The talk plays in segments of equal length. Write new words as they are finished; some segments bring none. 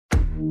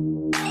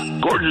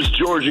Gorgeous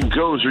George and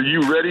Goes, are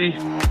you ready?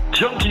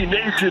 Junkie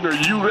Nation, are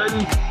you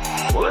ready?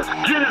 Well, let's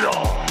get it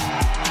on.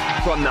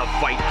 From the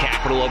fight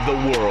capital of the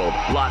world,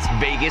 Las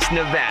Vegas,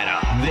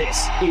 Nevada,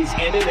 this is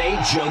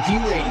MMA Junkie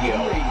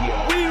Radio.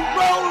 We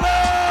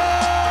rollin'!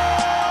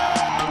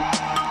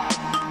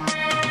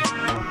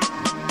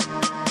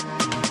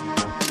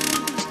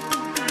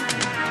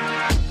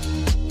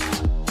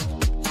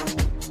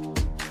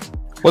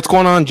 What's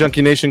going on,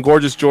 Junkie Nation?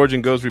 Gorgeous George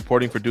and Goes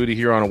reporting for duty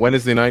here on a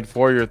Wednesday night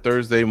for your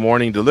Thursday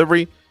morning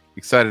delivery.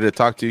 Excited to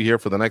talk to you here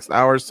for the next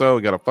hour or so.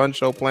 We got a fun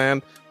show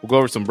planned. We'll go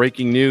over some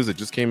breaking news that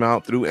just came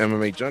out through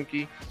MMA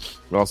Junkie.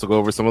 We'll also go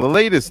over some of the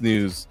latest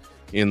news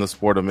in the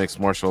sport of mixed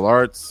martial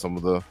arts, some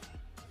of the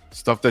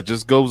stuff that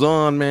just goes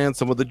on, man,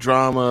 some of the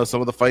drama,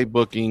 some of the fight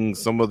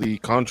bookings, some of the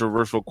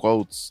controversial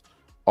quotes,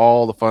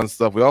 all the fun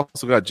stuff. We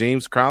also got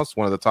James Krause,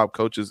 one of the top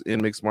coaches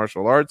in mixed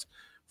martial arts.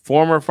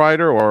 Former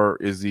fighter, or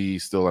is he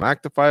still an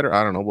active fighter?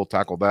 I don't know. We'll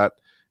tackle that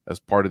as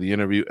part of the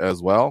interview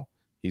as well.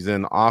 He's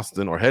in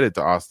Austin, or headed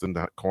to Austin,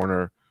 to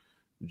corner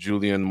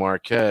Julian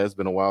Marquez.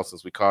 Been a while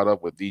since we caught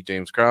up with D.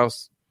 James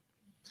Krause.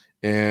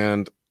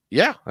 And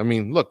yeah, I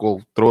mean, look,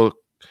 we'll throw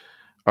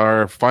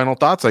our final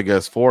thoughts, I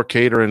guess, for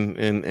Cater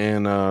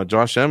and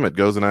Josh Emmett.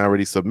 Goes and I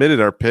already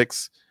submitted our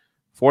picks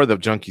for the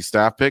Junkie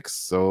staff picks.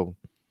 So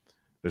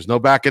there's no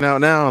backing out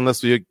now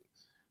unless we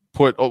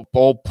put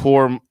old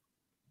poor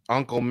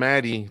Uncle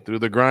Matty through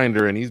the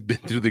grinder, and he's been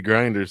through the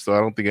grinder, so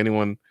I don't think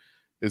anyone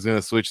is going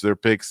to switch their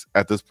picks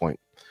at this point.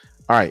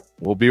 All right,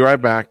 we'll be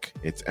right back.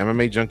 It's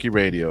MMA Junkie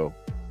Radio,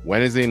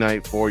 Wednesday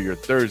night for your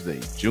Thursday,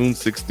 June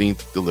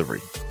 16th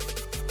delivery.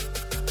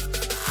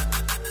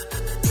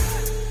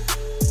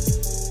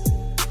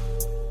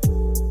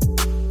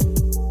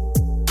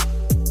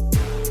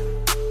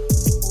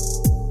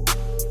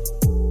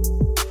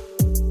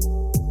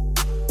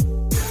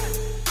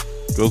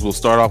 We'll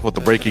start off with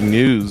the breaking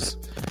news.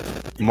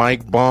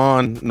 Mike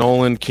Bond,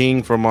 Nolan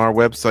King from our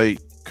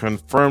website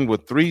confirmed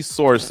with 3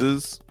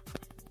 sources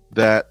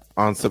that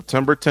on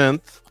September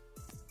 10th,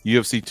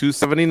 UFC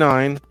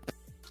 279,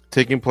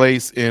 taking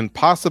place in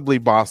possibly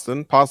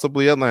Boston,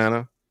 possibly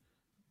Atlanta,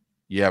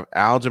 you have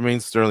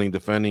Aljamain Sterling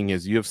defending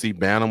his UFC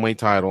bantamweight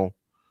title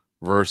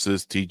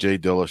versus TJ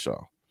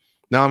Dillashaw.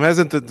 Now, I'm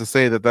hesitant to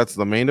say that that's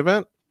the main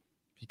event,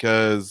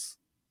 because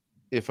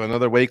if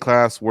another weight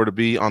class were to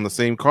be on the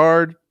same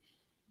card,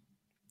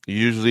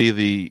 usually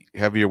the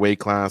heavier weight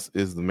class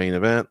is the main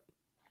event.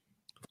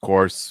 Of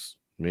course,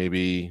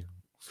 maybe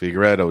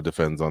Figueiredo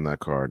defends on that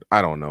card.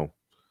 I don't know.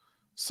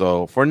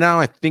 So for now,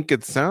 I think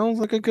it sounds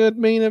like a good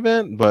main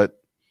event, but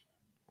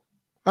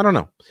I don't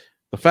know.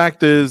 The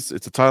fact is,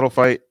 it's a title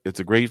fight. It's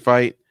a great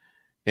fight.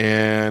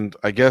 And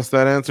I guess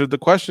that answered the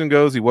question.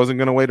 Goes, he wasn't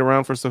going to wait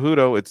around for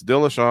Cejudo. It's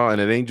Dillashaw, and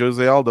it ain't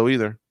Jose Aldo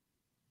either.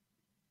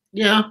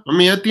 Yeah, I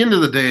mean, at the end of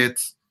the day,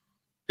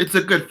 it's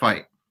a good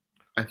fight.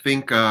 I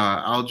think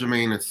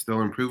Aljamain is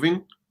still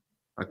improving.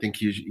 I think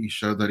he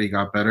showed that he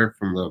got better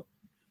from the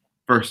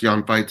first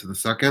Jan fight to the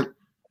second.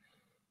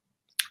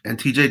 And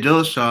TJ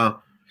Dillashaw,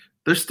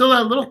 there's still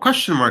that little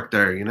question mark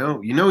there, you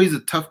know? You know he's a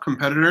tough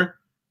competitor,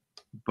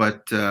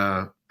 but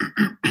I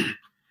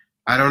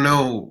don't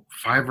know,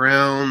 5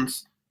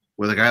 rounds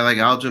with a guy like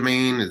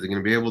Aljamain, is he going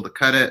to be able to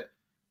cut it?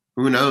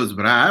 Who knows?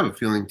 But I have a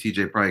feeling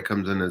TJ probably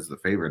comes in as the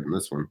favorite in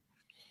this one.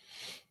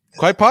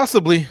 Quite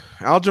possibly.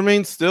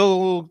 Aljamain's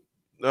still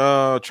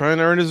trying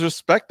to earn his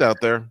respect out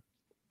there.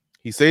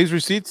 He saves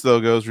receipts, though,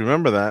 Goes.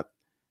 Remember that.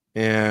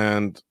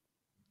 And,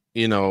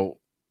 you know,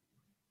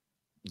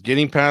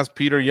 getting past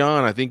Peter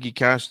Yan, I think he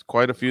cashed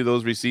quite a few of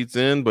those receipts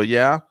in. But,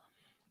 yeah,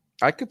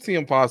 I could see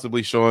him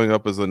possibly showing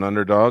up as an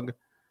underdog.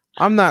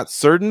 I'm not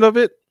certain of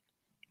it.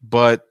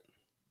 But,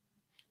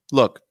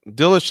 look,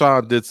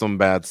 Dillashaw did some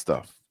bad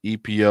stuff.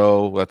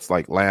 EPO, that's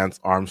like Lance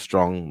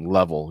Armstrong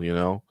level, you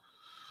know.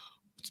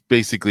 It's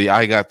basically,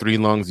 I got 3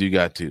 lungs, you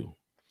got 2.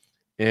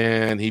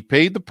 And he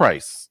paid the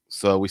price.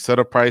 So we set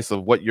a price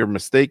of what your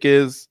mistake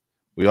is.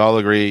 We all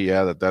agree,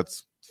 yeah,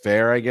 that's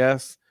fair, I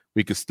guess.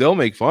 We could still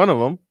make fun of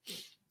him.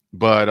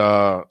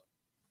 But,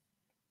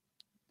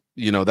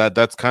 you know,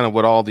 that's kind of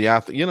what all the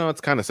athletes, you know, it's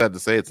kind of sad to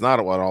say it's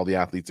not what all the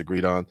athletes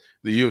agreed on.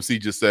 The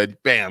UFC just said,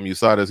 bam, you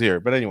saw this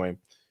here. But anyway,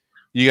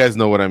 you guys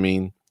know what I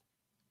mean.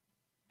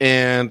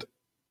 And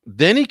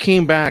then he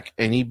came back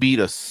and he beat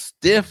a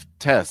stiff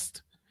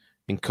test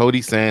in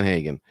Cody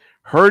Sandhagen.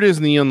 Hurt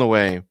his knee on the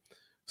way.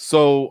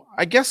 So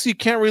I guess you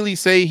can't really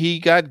say he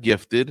got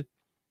gifted.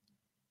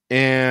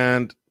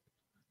 And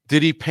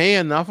did he pay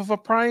enough of a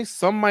price?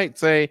 Some might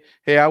say,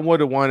 hey, I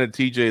would have wanted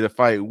TJ to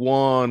fight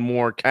one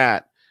more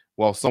cat,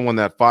 while someone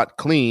that fought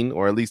clean,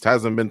 or at least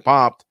hasn't been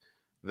popped,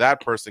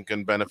 that person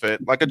can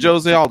benefit, like a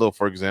Jose Aldo,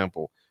 for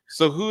example.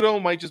 So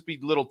Cejudo might just be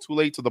a little too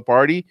late to the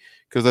party,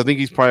 because I think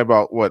he's probably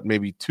about,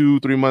 maybe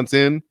 2-3 months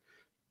in.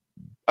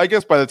 I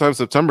guess by the time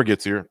September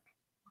gets here,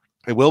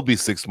 it will be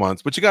 6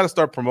 months, but you got to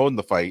start promoting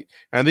the fight.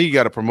 And then you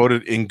got to promote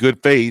it in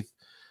good faith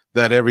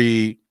that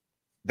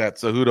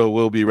Cejudo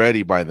will be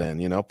ready by then,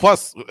 you know.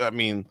 Plus, I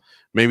mean,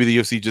 maybe the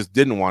UFC just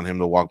didn't want him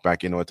to walk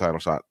back into a title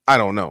shot. I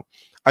don't know.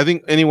 I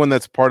think anyone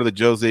that's part of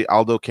the Jose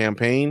Aldo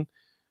campaign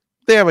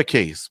they have a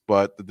case,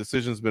 but the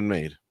decision's been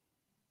made.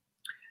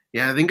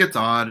 Yeah, I think it's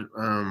odd.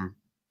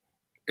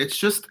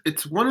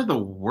 It's one of the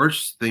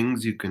worst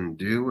things you can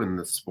do in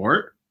the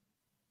sport.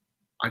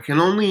 I can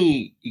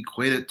only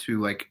equate it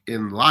to, like,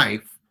 in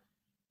life,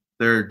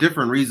 there are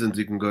different reasons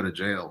you can go to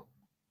jail,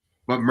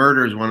 but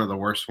murder is one of the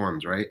worst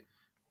ones, right?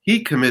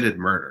 He committed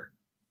murder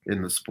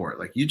in the sport.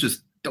 Like, you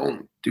just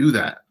don't do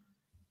that.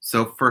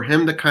 So for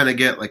him to kind of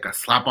get like a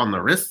slap on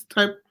the wrist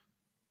type,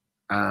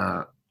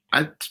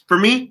 for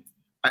me,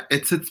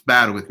 it sits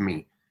bad with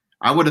me.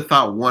 I would have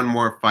thought one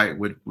more fight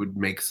would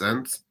make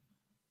sense.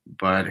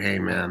 But hey,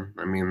 man,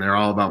 I mean, they're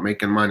all about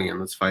making money,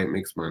 and this fight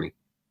makes money.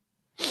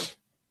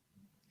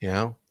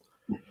 Yeah.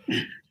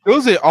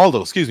 Jose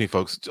Aldo, excuse me,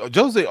 folks.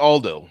 Jose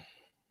Aldo.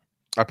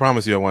 I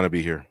promise you I want to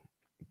be here.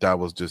 That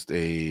was just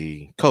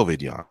a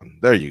COVID yawn.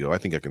 There you go. I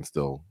think I can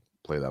still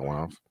play that one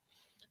off.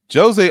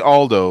 Jose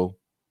Aldo,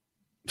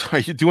 are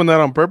you doing that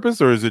on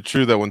purpose, or is it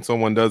true that when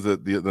someone does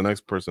it, the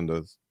next person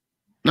does?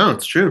 No,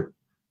 it's true.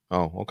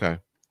 Oh, okay.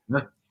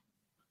 Yeah.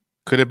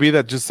 Could it be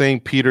that just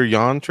saying Peter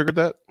Yan triggered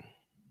that?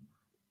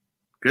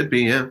 Could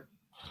be, yeah.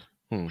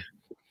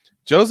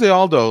 Jose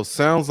Aldo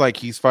sounds like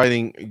he's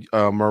fighting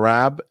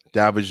Merab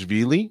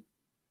Davishvili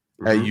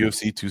at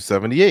UFC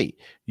 278.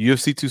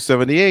 UFC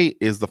 278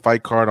 is the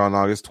fight card on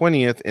August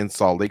 20th in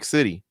Salt Lake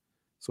City.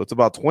 So it's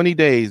about 20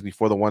 days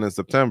before the one in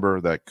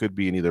September that could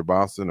be in either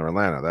Boston or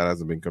Atlanta. That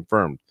hasn't been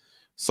confirmed.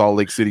 Salt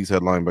Lake City's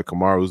headlined by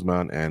Kamaru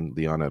Usman and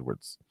Leon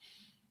Edwards.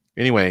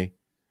 Anyway,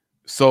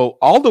 so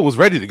Aldo was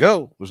ready to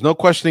go. There's no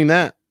questioning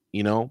that,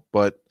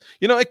 But,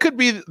 it could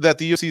be that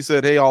the UFC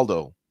said, hey,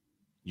 Aldo,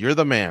 you're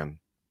the man.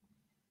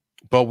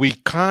 But we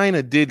kind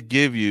of did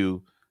give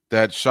you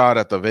that shot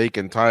at the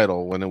vacant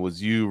title when it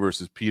was you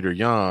versus Peter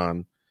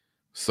Yan.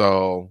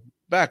 So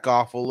back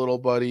off a little,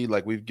 buddy.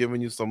 Like, we've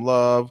given you some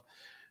love.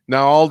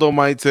 Now, Aldo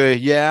might say,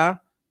 yeah,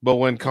 but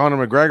when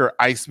Conor McGregor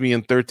iced me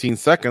in 13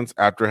 seconds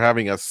after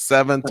having a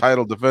 7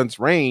 title defense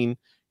reign,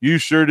 you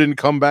sure didn't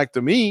come back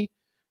to me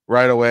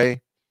right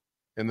away.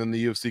 And then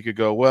the UFC could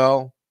go,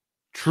 well,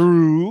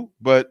 true,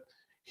 but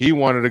he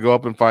wanted to go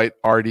up and fight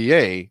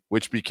RDA,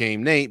 which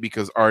became Nate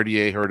because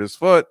RDA hurt his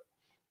foot.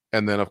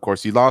 And then, of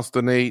course, he lost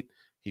to Nate.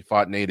 He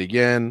fought Nate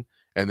again.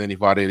 And then he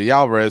fought Eddie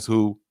Alvarez,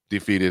 who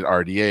defeated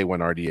RDA when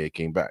RDA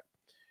came back.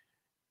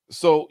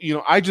 So,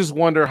 I just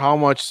wonder how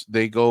much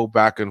they go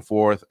back and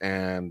forth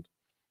and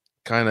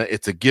kind of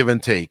it's a give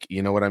and take.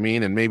 You know what I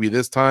mean? And maybe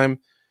this time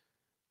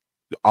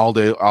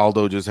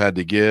Aldo just had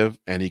to give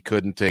and he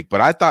couldn't take.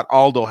 But I thought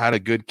Aldo had a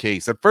good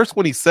case. At first,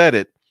 when he said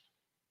it,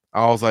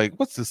 I was like,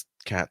 what's this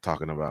cat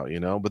talking about?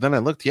 But then I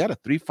looked, he had a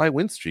 3-fight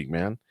win streak,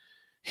 man.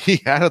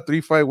 He had a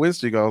 3-fight win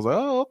streak. I was like,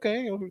 oh,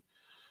 okay.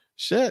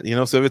 Shit.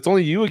 So if it's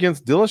only you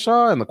against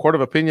Dillashaw and the court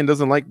of opinion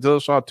doesn't like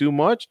Dillashaw too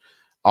much,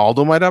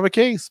 Aldo might have a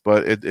case,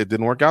 but it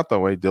didn't work out that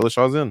way.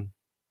 Dillashaw's in.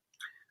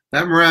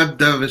 That Merab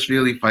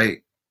Davishvili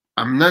fight,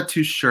 I'm not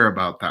too sure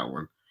about that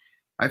one.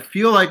 I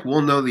feel like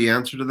we'll know the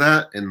answer to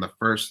that in the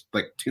first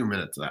 2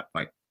 minutes of that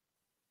fight.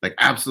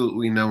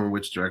 Absolutely know in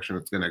which direction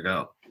it's going to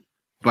go.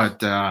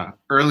 But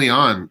early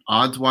on,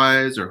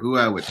 odds-wise or who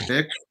I would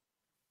pick,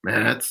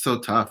 man, that's so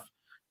tough.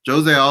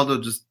 Jose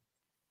Aldo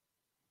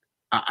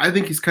I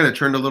think he's kind of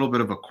turned a little bit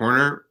of a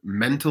corner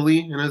mentally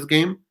in his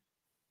game.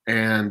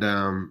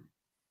 And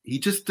he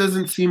just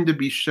doesn't seem to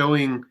be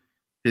showing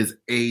his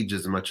age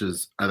as much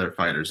as other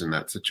fighters in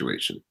that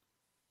situation.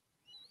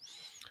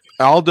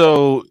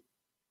 Aldo,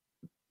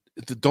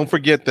 don't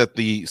forget that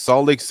the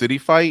Salt Lake City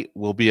fight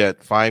will be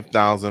at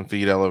 5,000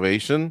 feet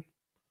elevation.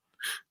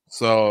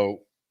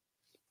 So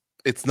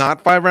it's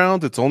not 5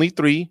 rounds. It's only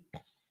 3.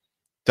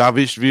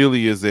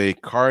 Davishvili is a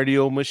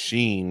cardio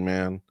machine,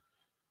 man.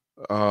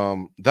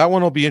 That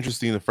one will be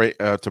interesting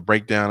to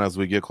break down as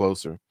we get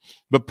closer.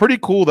 But pretty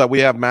cool that we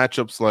have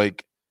matchups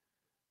like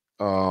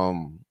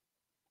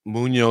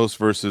Munoz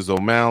versus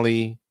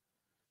O'Malley,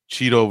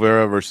 Chito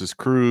Vera versus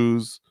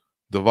Cruz,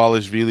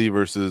 Davishvili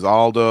versus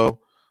Aldo.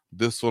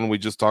 This one we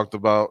just talked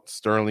about,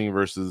 Sterling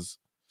versus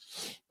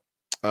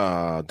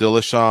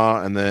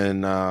Dillashaw, and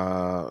then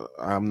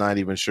I'm not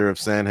even sure if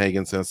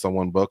Sandhagen has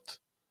someone booked,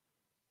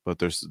 but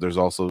there's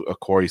also a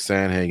Corey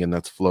Sandhagen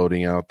that's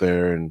floating out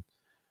there, and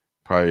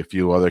probably a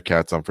few other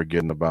cats I'm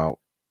forgetting about.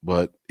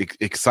 But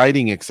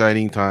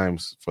exciting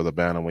times for the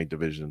bantamweight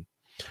division.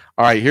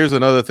 All right, here's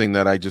another thing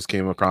that I just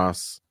came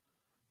across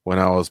when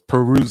I was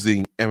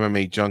perusing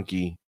MMA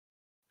Junkie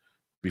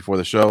before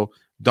the show.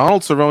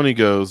 Donald Cerrone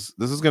goes,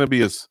 this is going to be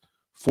his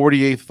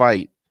 48th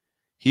fight.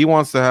 He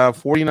wants to have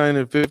 49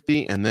 and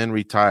 50 and then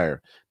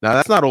retire. Now,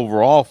 that's not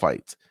overall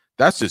fights.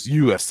 That's just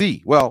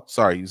UFC. Well,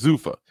 sorry,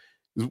 Zuffa.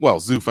 Well,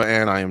 Zuffa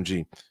and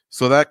IMG.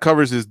 So that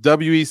covers his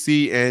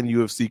WEC and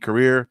UFC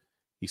career.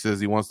 He says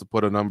he wants to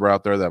put a number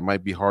out there that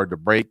might be hard to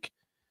break.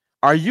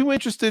 Are you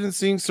interested in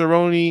seeing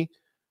Cerrone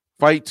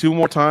fight 2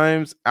 more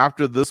times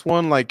after this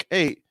one? Like,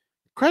 hey,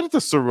 credit to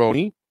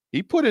Cerrone.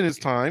 He put in his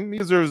time. He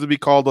deserves to be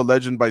called a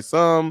legend by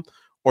some,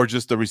 or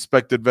just a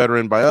respected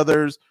veteran by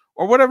others,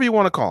 or whatever you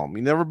want to call him.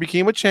 He never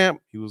became a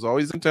champ. He was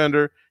always a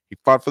contender. He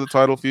fought for the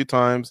title a few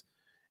times.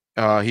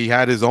 He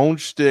had his own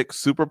shtick,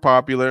 super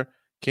popular.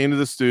 Came to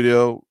the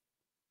studio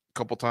a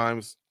couple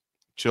times,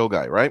 chill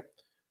guy, right?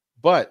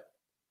 But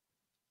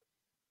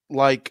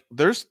like,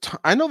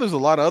 I know there's a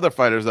lot of other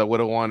fighters that would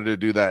have wanted to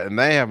do that, and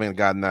they haven't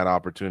gotten that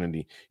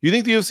opportunity. You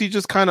think the UFC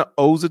just kind of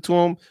owes it to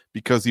him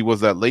because he was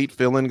that late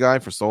fill-in guy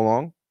for so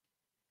long?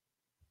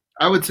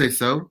 I would say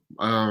so.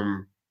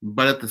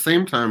 But at the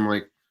same time,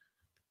 like,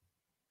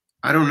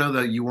 I don't know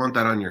that you want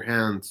that on your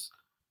hands.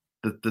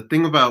 The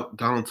thing about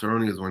Donald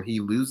Cerrone is when he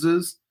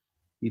loses,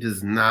 he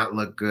does not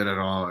look good at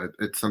all.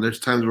 There's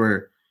times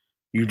where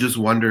you just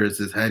wonder, is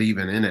his head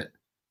even in it?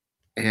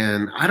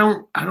 And I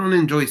don't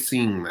enjoy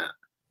seeing that.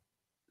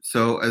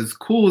 So as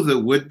cool as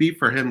it would be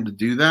for him to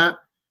do that,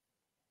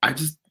 I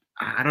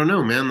don't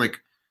know, man. Like,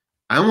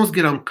 I almost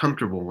get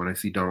uncomfortable when I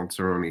see Donald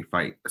Cerrone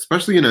fight,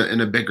 especially in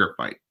a bigger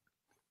fight.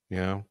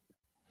 Yeah.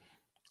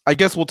 I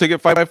guess we'll take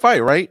it fight by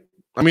fight, right?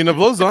 I mean, if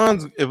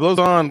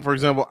Lozon, for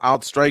example,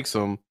 outstrikes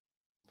him,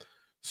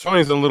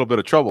 Cerrone's in a little bit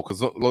of trouble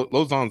because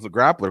Lozon's the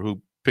grappler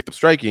who picked up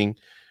striking.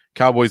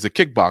 Cowboy's a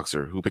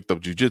kickboxer who picked up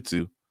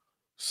jiu-jitsu.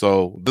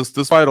 So this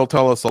fight will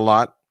tell us a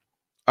lot.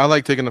 I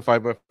like taking the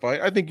fight by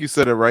fight. I think you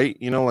said it right.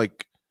 You know,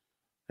 like,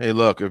 hey,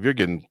 look, if you're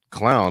getting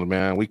clowned,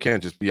 man, we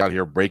can't just be out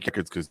here break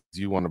records because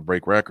you want to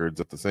break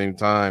records at the same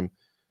time.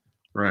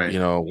 Right. You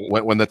know,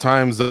 when the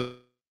time's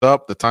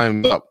up, the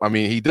time's up. I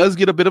mean, he does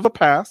get a bit of a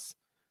pass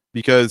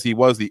because he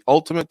was the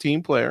ultimate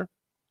team player.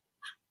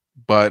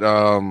 But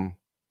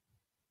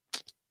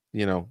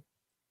you know,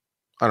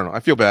 I don't know.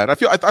 I feel bad. I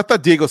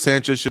thought Diego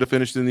Sanchez should have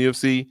finished in the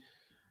UFC.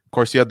 Of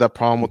course, he had that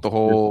problem with the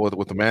whole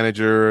with the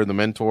manager and the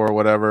mentor or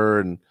whatever,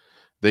 and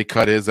they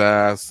cut his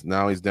ass.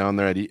 Now he's down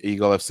there at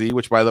Eagle FC,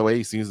 which, by the way,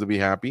 he seems to be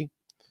happy.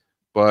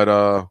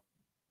 But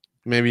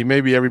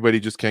maybe everybody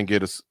just can't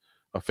get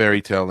a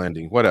fairy tale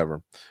ending.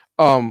 Whatever.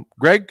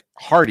 Greg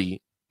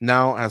Hardy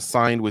now has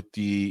signed with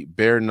the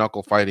Bare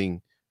Knuckle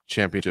Fighting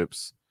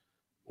Championships.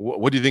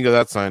 What do you think of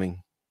that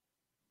signing?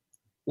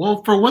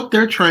 Well, for what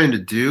they're trying to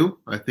do,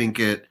 I think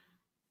it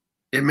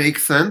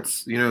makes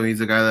sense. You know,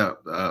 he's a guy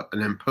that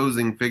an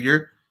imposing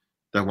figure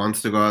that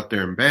wants to go out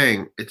there and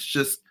bang. It's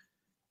just,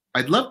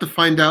 I'd love to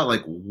find out,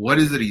 like, what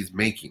is it he's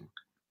making?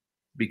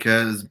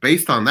 Because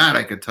based on that,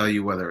 I could tell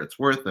you whether it's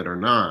worth it or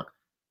not.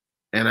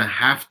 And I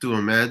have to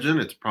imagine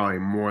it's probably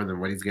more than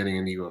what he's getting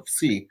in the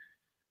UFC.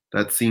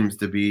 That seems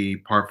to be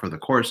par for the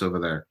course over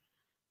there.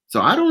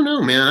 So I don't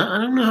know, man. I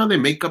don't know how they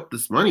make up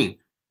this money,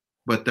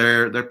 but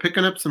they're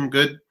picking up some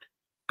good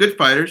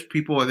fighters.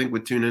 People, I think,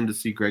 would tune in to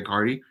see Greg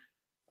Hardy,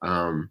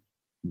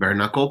 bare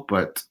knuckle.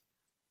 But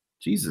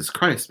Jesus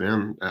Christ,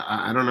 man,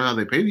 I don't know how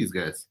they pay these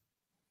guys.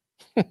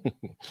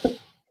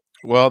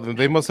 Well,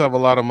 they must have a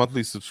lot of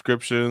monthly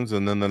subscriptions,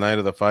 and then the night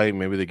of the fight,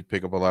 maybe they could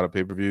pick up a lot of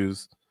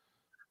pay-per-views.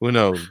 Who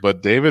knows?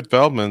 But David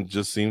Feldman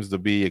just seems to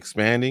be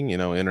expanding, you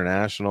know,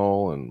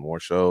 international and more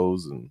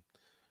shows and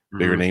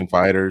bigger name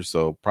fighters.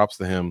 So props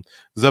to him.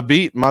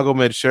 Zabit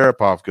Magomed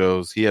Sharipov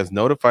goes, he has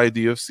notified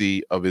the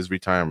UFC of his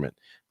retirement.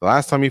 The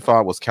last time he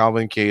fought was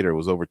Calvin Kattar. It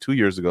was over 2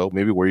 years ago.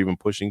 Maybe we're even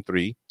pushing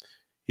 3.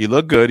 He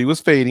looked good. He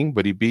was fading,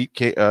 but he beat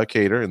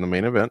Kattar in the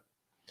main event.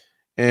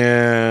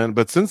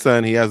 But since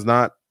then, he has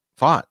not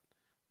fought.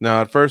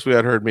 Now, at first, we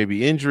had heard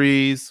maybe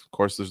injuries. Of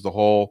course, there's the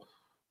whole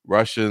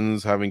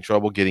Russians having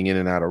trouble getting in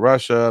and out of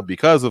Russia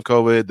because of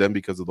COVID, then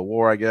because of the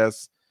war, I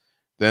guess.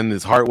 Then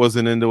his heart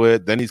wasn't into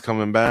it. Then he's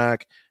coming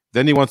back.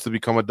 Then he wants to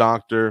become a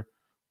doctor.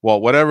 Well,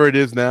 whatever it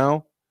is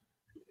now,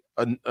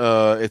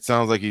 it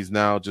sounds like he's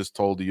now just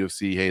told the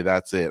UFC, hey,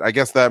 that's it. I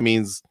guess that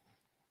means,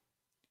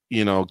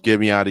 you know, get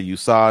me out of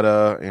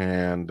USADA,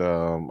 and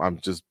I'm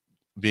just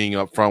being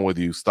upfront with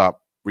you.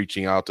 Stop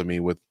reaching out to me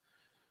with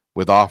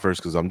offers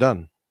because I'm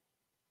done.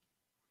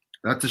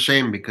 That's a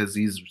shame because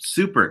he's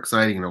super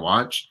exciting to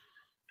watch,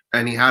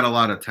 and he had a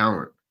lot of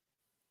talent.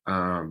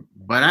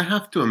 But I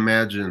have to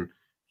imagine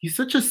he's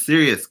such a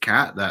serious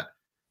cat that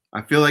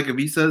I feel like if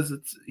he says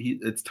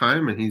it's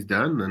time and he's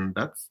done, then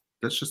that's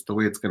just the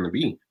way it's going to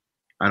be.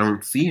 I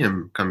don't see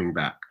him coming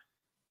back,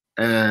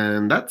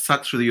 and that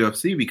sucks for the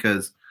UFC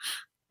because,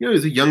 you know,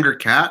 he's a younger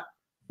cat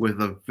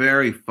with a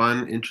very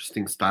fun,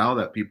 interesting style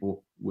that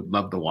people would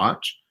love to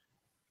watch.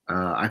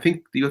 I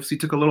think the UFC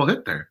took a little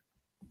hit there.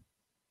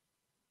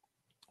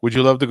 Would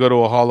you love to go to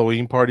a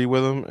Halloween party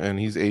with him and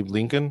he's Abe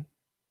Lincoln?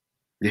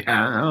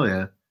 Yeah, hell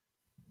yeah.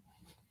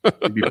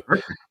 It'd be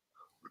perfect.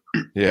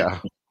 Yeah.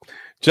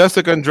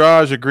 Jessica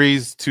Andrade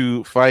agrees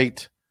to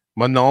fight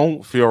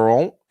Manon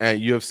Fiorot at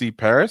UFC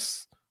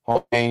Paris,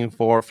 hoping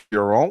for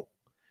Fiorot.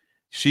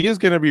 She is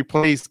going to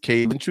replace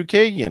Katlyn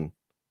Chookagian.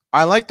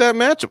 I like that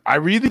matchup. I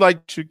really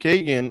like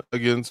Chookagian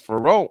against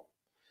Fiorot.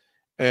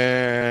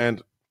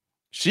 And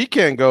she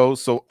can't go,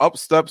 so up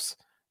steps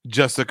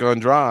Jessica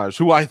Andrade,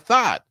 who I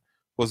thought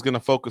was going to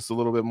focus a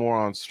little bit more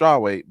on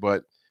strawweight,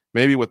 but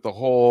maybe with the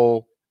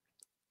whole,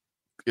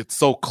 it's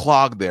so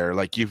clogged there.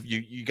 Like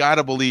you got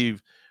to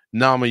believe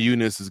Nama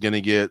Yunus is going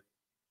to get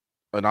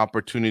an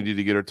opportunity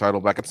to get her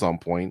title back at some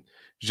point.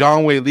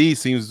 Zhang Weili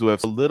seems to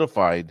have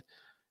solidified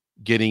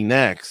getting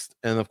next.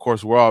 And of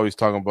course, we're always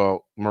talking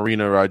about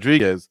Marina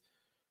Rodriguez.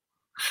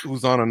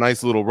 who's on a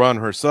nice little run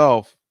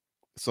herself.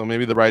 So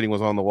maybe the writing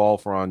was on the wall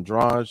for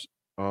Andrade.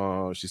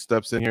 She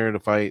steps in here to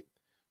fight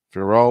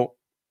Fiorot.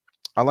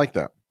 I like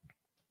that.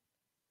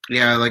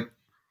 Yeah, like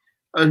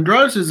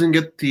Andrade doesn't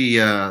get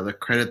the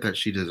credit that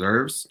she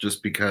deserves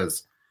just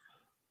because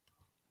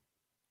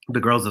the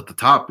girl's at the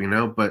top,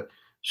 but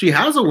she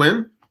has a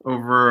win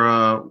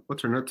over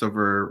what's her nuts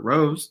over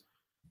Rose.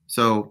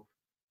 So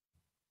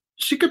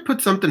she could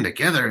put something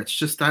together. It's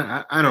just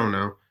I don't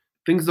know.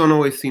 Things don't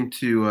always seem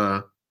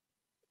to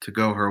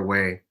go her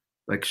way.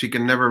 Like she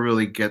can never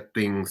really get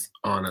things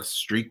on a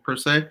streak per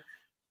se.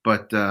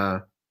 But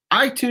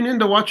I tune in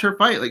to watch her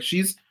fight. Like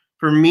she's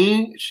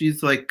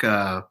like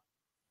a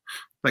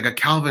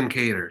Calvin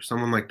Kattar,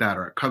 someone like that,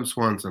 or a Cub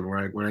Swanson,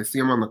 where when I see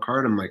him on the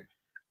card, I'm like,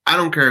 I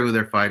don't care who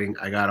they're fighting.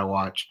 I gotta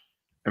watch.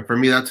 And for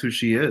me, that's who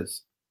she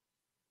is.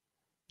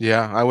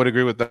 Yeah, I would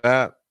agree with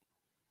that.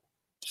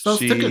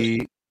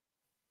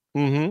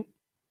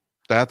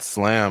 That's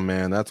slam,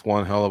 man. That's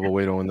one hell of a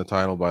way to win the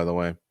title, by the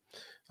way.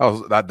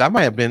 That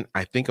might have been,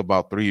 I think,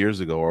 about 3 years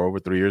ago or over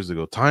 3 years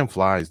ago. Time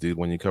flies, dude,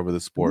 when you cover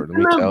the sport. Let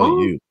me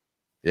tell you.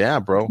 Yeah,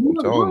 bro. I'm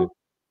telling you.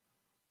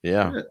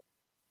 Yeah,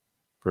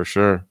 for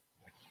sure.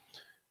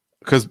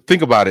 Because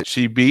think about it.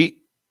 She beat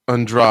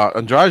Andrade.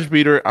 Andrade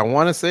beat her, I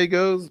want to say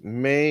goes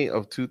May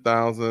of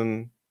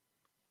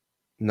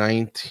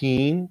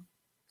 2019.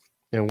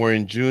 And we're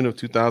in June of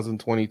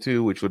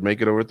 2022, which would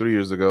make it over 3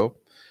 years ago.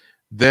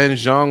 Then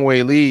Zhang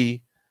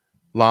Weili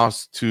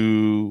lost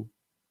to...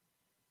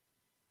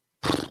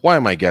 Why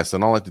am I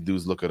guessing? All I have to do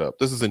is look it up.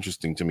 This is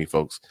interesting to me,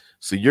 folks.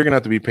 So you're going to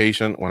have to be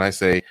patient when I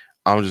say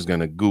I'm just going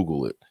to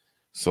Google it.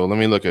 So let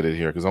me look at it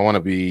here because I want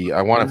to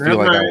feel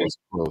like I was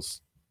close.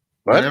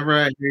 Whenever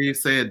I hear you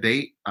say a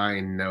date,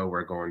 I know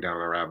we're going down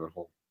a rabbit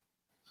hole.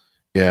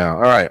 Yeah.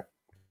 All right.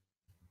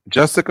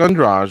 Jessica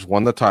Andrade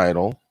won the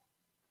title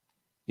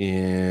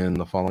in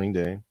the following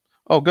day.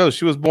 Oh, go.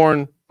 She was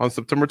born on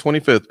September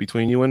 25th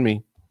between you and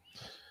me.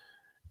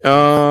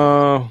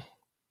 Here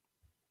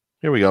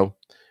we go.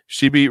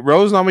 She beat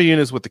Rose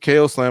Namajunas with the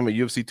KO slam at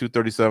UFC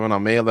 237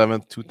 on May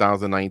 11th,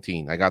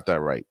 2019. I got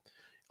that right.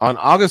 On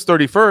August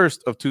 31st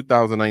of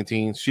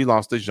 2019, she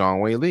lost to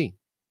Zhang Weili.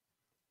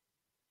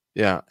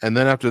 Yeah, and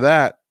then after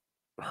that,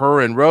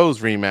 her and Rose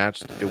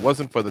rematched. It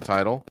wasn't for the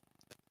title,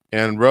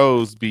 and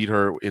Rose beat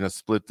her in a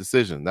split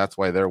decision. That's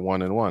why they're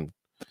 1-1.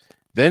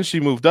 Then she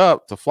moved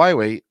up to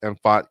flyweight and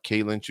fought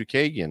Katlyn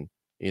Chookagian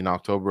in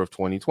October of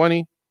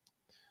 2020.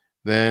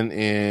 Then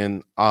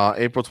in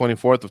April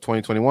 24th of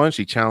 2021,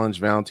 she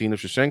challenged Valentina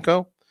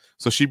Shevchenko.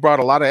 So she brought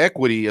a lot of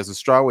equity as a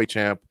strawweight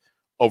champ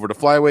over to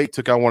flyweight,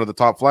 took out one of the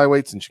top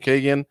flyweights in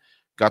Chookagian,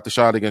 got the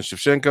shot against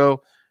Shevchenko,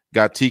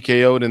 got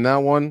TKO'd in that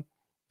one.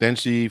 Then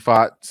she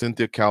fought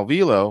Cynthia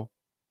Calvillo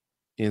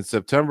in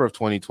September of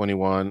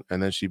 2021,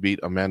 and then she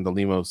beat Amanda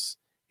Lemos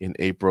in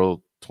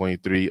April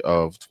 23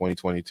 of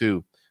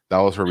 2022. That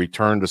was her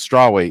return to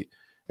strawweight,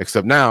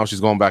 except now she's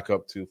going back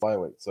up to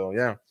flyweight. So,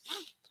 yeah,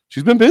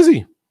 she's been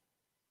busy.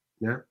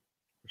 Yeah,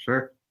 for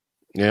sure.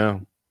 Yeah.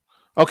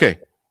 Okay.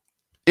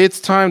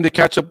 It's time to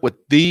catch up with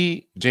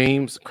the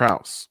James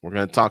Krause. We're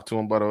going to talk to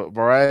him about a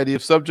variety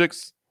of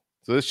subjects.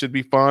 So this should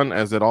be fun,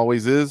 as it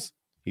always is.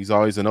 He's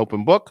always an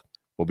open book.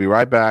 We'll be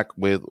right back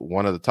with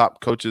one of the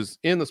top coaches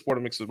in the sport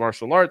of mixed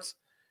martial arts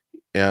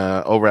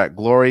over at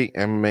Glory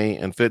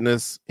MMA and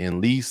Fitness in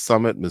Lee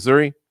Summit,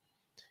 Missouri.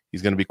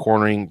 He's going to be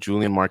cornering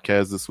Julian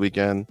Marquez this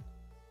weekend.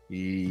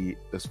 He,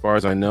 as far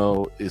as I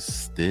know, is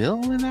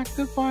still an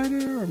active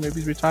fighter, or maybe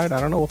he's retired. I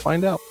don't know. We'll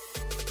find out.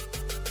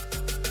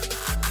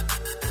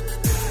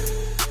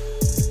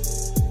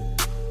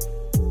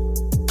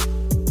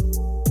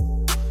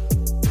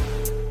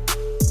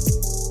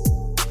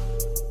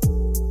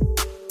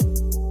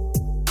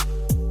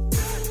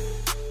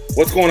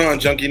 What's going on,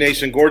 Junkie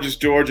Nation? Gorgeous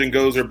George and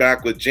Gozer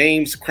back with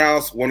James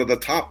Krause, one of the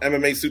top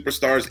MMA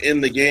superstars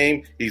in the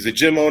game. He's a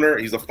gym owner,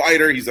 he's a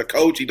fighter, he's a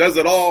coach, he does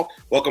it all.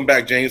 Welcome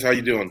back, James. How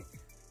you doing?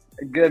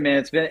 Good,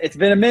 man. It's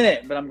been a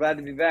minute, but I'm glad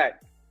to be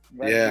back.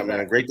 Yeah,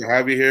 man. Great to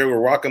have you here.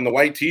 We're rocking the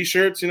white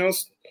t-shirts,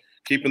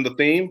 keeping the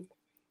theme.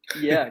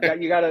 Yeah,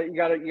 you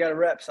gotta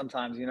rep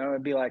sometimes,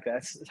 it'd be like that.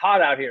 It's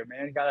hot out here,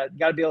 man. You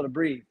gotta be able to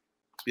breathe.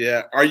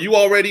 Yeah. Are you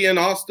already in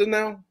Austin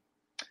now?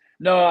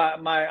 No,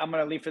 I'm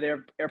gonna leave for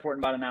the airport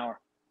in about an hour.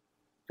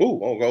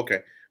 Oh, okay.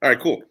 All right,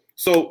 cool.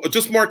 So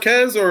just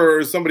Marquez or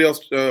is somebody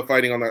else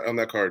fighting on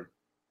that card?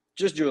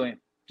 Just Julian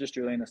this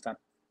time.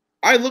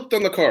 I looked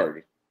on the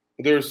card.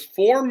 There's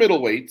 4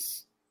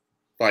 middleweights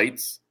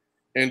fights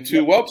and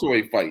 2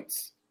 welterweight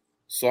fights.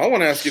 So I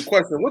want to ask you a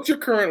question. What's your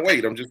current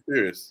weight? I'm just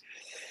curious.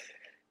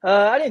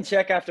 I didn't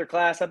check after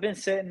class. I've been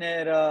sitting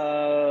at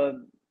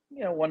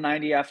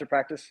 190 after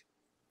practice.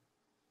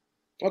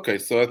 Okay,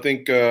 so I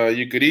think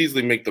you could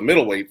easily make the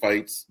middleweight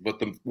fights, but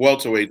the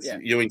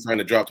welterweights, you ain't trying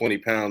to drop 20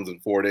 pounds in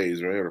 4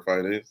 days, right? Or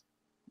 5 days?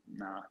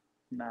 No.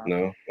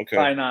 Okay.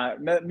 Probably not.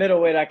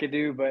 Middleweight I could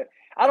do, but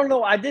I don't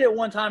know. I did it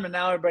one time, and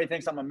now everybody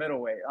thinks I'm a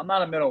middleweight. I'm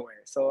not a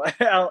middleweight, so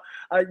you know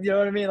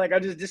what I mean. Like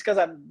just because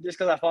I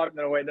fought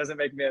middleweight doesn't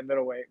make me a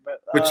middleweight.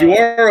 But you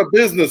are a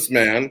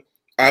businessman.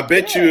 I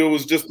bet you it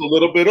was just a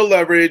little bit of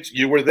leverage.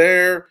 You were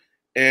there,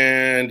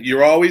 and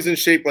you're always in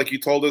shape, like you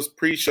told us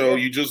pre-show.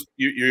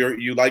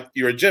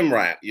 You're a gym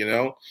rat, you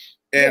know.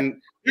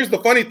 And here's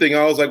the funny thing: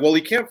 I was like, well,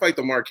 he can't fight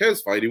the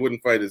Marquez fight. He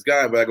wouldn't fight his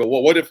guy. But I go,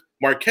 well, what if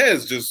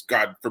Marquez just,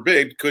 God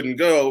forbid, couldn't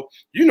go?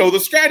 You know the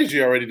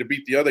strategy already to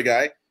beat the other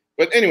guy.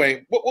 But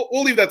anyway,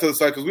 we'll leave that to the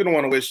side because we don't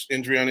want to wish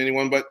injury on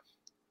anyone. But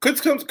could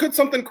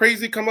something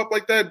crazy come up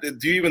like that?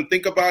 Do you even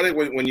think about it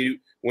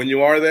when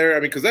you are there? I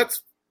mean, because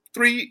that's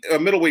 3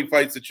 middleweight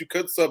fights that you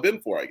could sub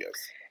in for, I guess.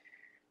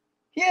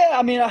 Yeah,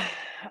 I mean,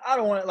 I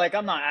don't want to,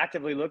 I'm not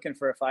actively looking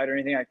for a fight or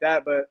anything like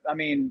that. But I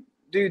mean,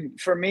 dude,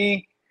 for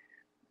me,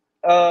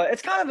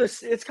 it's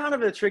kind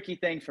of a tricky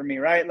thing for me,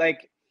 right?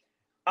 Like,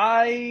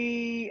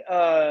 I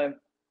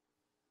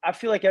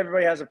feel like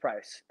everybody has a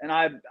price, and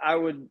I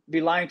would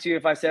be lying to you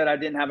if I said I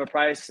didn't have a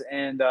price.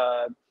 And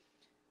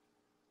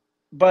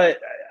but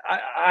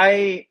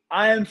I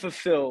am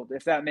fulfilled,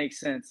 if that makes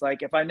sense.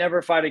 Like, if I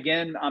never fight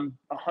again, I'm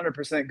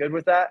 100% good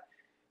with that.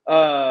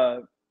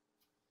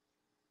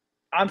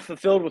 I'm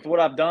fulfilled with what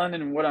I've done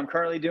and what I'm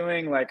currently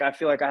doing. Like, I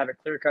feel like I have a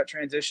clear-cut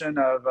transition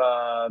of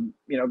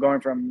going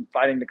from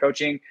fighting to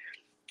coaching.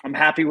 I'm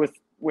happy with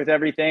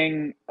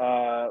everything.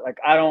 Like,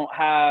 I don't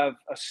have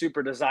a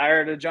super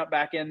desire to jump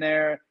back in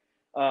there.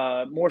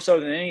 More so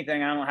than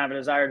anything, I don't have a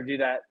desire to do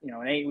that, an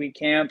 8-week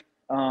camp.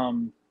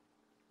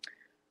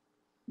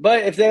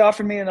 But if they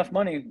offer me enough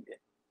money,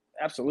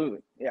 absolutely.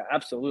 Yeah,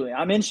 absolutely.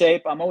 I'm in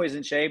shape. I'm always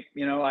in shape.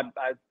 I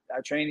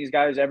train these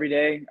guys every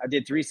day. I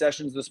did 3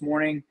 sessions this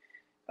morning.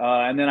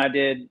 And then I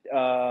did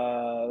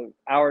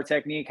hour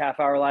technique,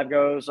 half-hour live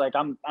goes. Like,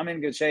 I'm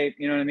in good shape.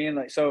 You know what I mean?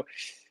 Like, so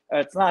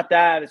it's not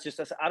that. It's just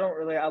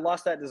I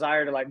lost that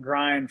desire to like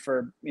grind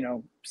for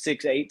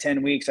 6, 8,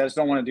 10 weeks. I just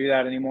don't want to do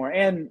that anymore.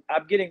 And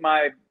I'm getting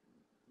my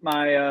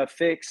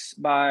fix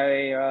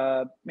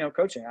by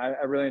coaching.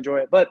 I really enjoy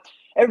it. But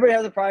everybody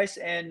has a price,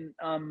 and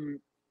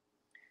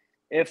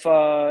if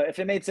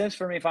it made sense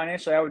for me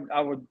financially,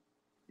 I would.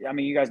 I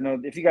mean, you guys know,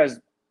 if you guys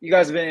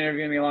have been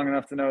interviewing me long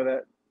enough to know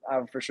that I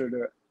would for sure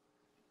do it.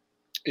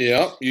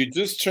 Yeah, you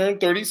just turned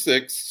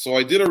 36, so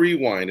I did a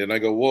rewind, and I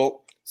go,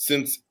 well,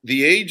 since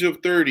the age of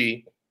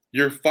 30,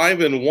 you're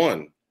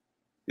 5-1.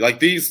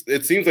 Like,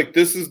 it seems like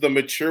this is the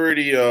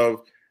maturity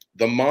of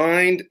the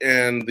mind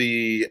and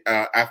the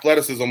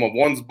athleticism of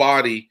one's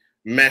body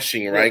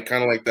meshing, right?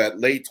 Kind of like that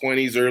late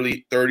 20s,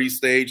 early 30s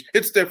stage.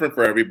 It's different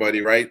for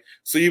everybody, right?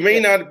 So you may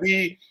not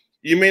be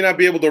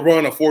able to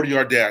run a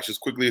 40-yard dash as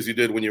quickly as you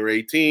did when you were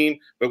 18,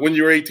 but when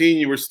you were 18,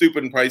 you were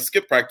stupid and probably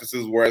skipped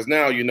practices, whereas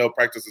now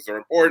practices are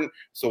important.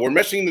 So we're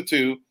meshing the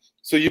two.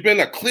 So you've been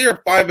a clear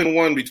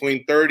 5-1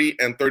 between 30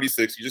 and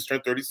 36. You just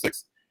turned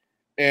 36.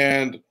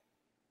 And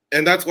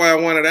that's why I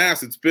wanted to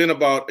ask. It's been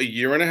about a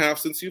year and a half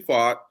since you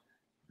fought.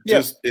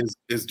 There's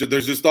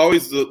just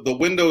always the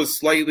window is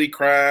slightly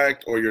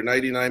cracked, or you're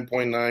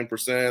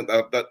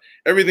 99.9%. That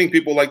everything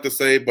people like to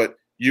say, but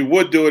you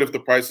would do it if the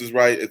price is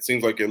right. It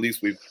seems like at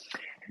least we've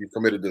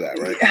committed to that,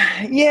 right?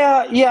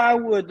 Yeah, I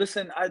would.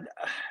 Listen,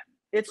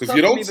 it's because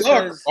you don't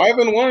suck.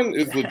 5-1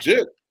 is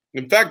legit.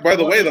 In fact, by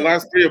the way, the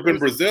last 3 have been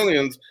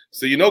Brazilians,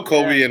 so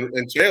Kobe and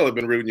Chael have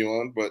been rooting you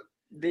on. But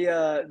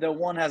the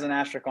one has an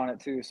asterisk on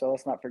it too, so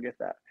let's not forget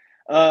that.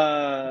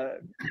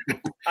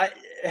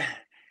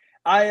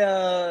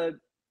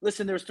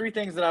 Listen, there's 3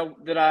 things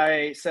that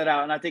I set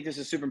out, and I think this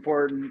is super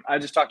important. I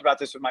just talked about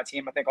this with my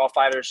team. I think all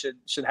fighters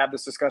should have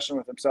this discussion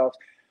with themselves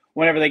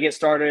whenever they get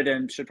started,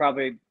 and should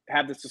probably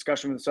have this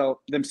discussion with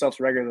themselves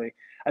regularly.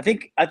 I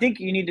think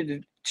you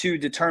need to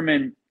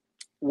determine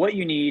what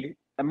you need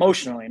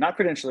emotionally, not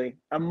credentially,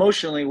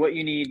 emotionally, what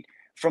you need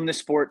from this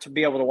sport to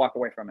be able to walk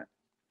away from it,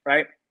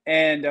 right?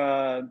 And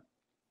I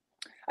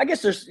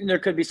guess there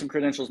could be some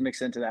credentials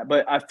mixed into that,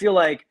 but I feel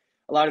like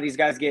a lot of these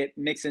guys get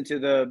mixed into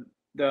the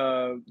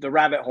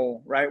rabbit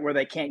hole, right, where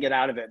they can't get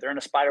out of it. They're in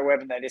a spider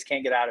web and they just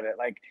can't get out of it.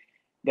 Like,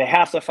 they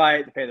have to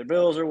fight to pay their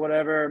bills or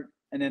whatever,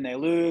 and then they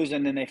lose,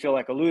 and then they feel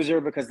like a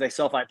loser because they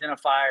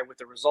self-identify with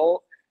the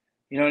result.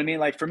 You know what I mean?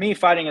 Like, for me,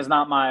 fighting is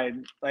not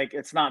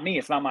it's not me.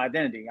 It's not my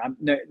identity. I'm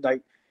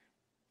like,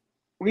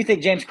 when you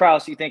think James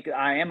Krause, you think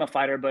I am a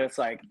fighter, but it's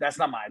like, that's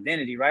not my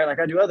identity, right? Like,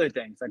 I do other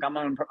things. Like, I'm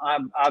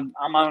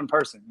my own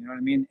person. You know what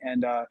I mean?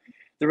 And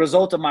the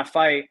result of my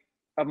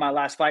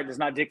last fight does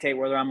not dictate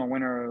whether I'm a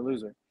winner or a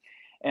loser.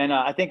 And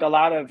I think a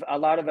lot of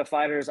the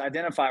fighters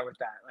identify with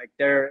that. Like,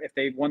 if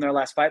they won their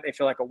last fight, they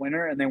feel like a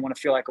winner, and they want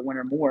to feel like a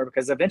winner more,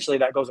 because eventually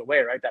that goes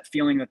away, right? That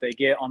feeling that they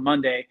get on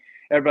Monday,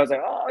 everybody's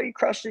like, "Oh, you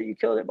crushed it, you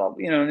killed it,"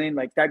 you know what I mean?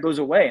 Like, that goes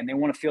away, and they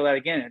want to feel that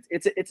again.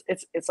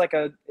 It's like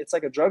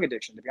a drug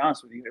addiction, to be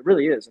honest with you. It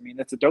really is. I mean,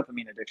 it's a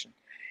dopamine addiction,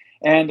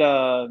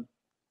 and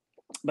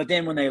but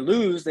then when they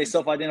lose, they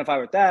self-identify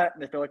with that,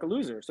 and they feel like a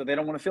loser. So they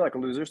don't want to feel like a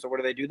loser. So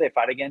what do? They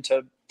fight again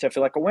to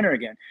feel like a winner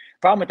again.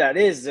 Problem with that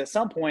is at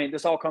some point,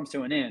 this all comes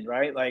to an end,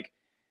 right? Like,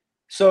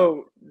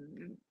 so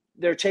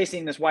they're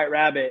chasing this white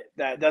rabbit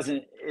that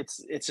doesn't,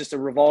 it's just a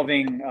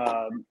revolving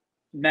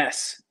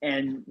mess,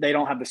 and they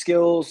don't have the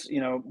skills,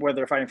 whether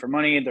they're fighting for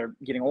money, they're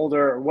getting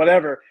older or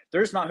whatever.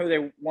 They're just not who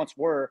they once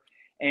were.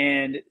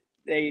 And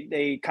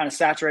they kind of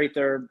saturate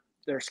their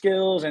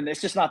skills, and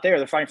it's just not there.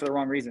 They're fighting for the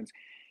wrong reasons.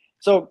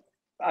 So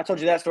I told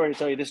you that story to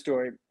tell you this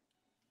story.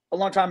 A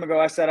long time ago,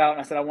 I set out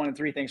and I said I wanted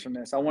 3 things from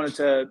this. I wanted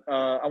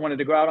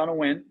to go out on a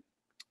win.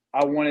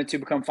 I wanted to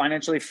become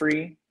financially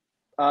free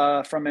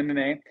from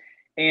MMA,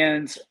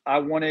 and I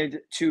wanted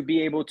to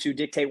be able to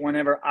dictate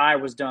whenever I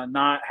was done,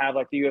 not have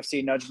like the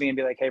UFC nudge me and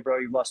be like, "Hey, bro,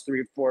 you've lost 3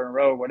 or 4 in a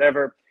row,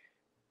 whatever.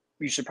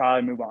 You should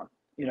probably move on."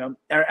 You know,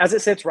 as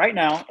it sits right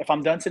now, if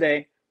I'm done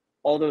today,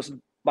 all those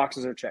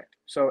boxes are checked.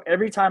 So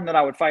every time that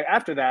I would fight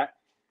after that,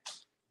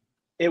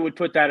 it would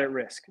put that at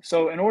risk.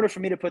 So in order for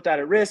me to put that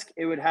at risk,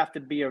 it would have to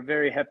be a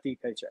very hefty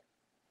paycheck.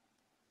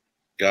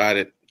 Got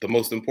it. The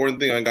most important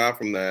thing I got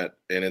from that,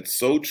 and it's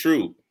so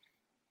true,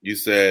 you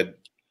said,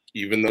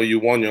 even though you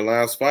won your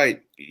last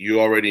fight, you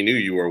already knew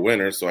you were a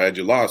winner. So had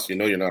you lost, you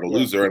know you're not a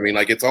loser. I mean,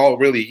 like, it's all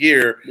really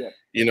here. Yeah.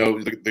 You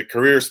know, the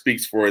career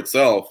speaks for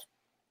itself.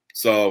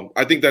 So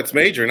I think that's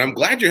major. And I'm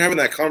glad you're having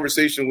that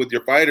conversation with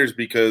your fighters,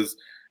 because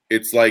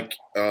it's like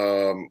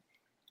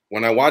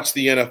when I watch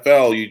the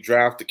NFL, you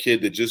draft a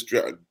kid that just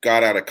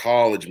got out of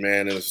college,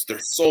 man, and they're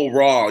so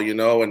raw, you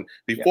know. And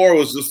before it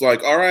was just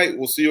like, all right,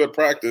 we'll see you at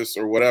practice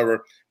or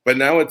whatever. But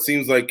now it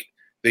seems like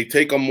they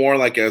take them more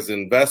like as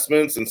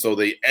investments, and so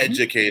they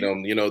educate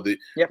them, you know,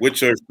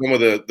 which are some of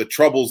the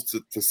troubles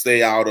to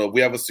stay out of.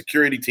 We have a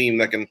security team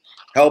that can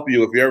help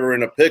you if you're ever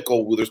in a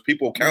pickle. There's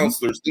people,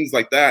 counselors, things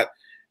like that.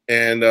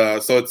 And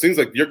so it seems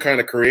like you're kind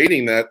of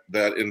creating that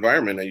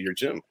environment at your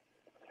gym.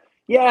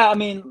 Yeah, I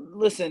mean,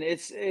 listen,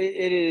 this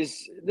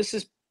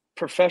is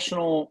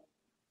professional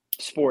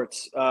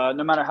sports,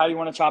 no matter how you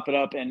want to chop it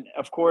up. And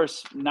of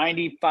course,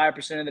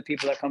 95% of the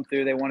people that come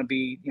through, they want to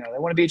be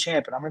a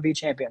champion. I'm going to be a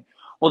champion.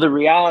 Well, the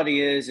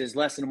reality is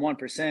less than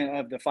 1%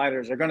 of the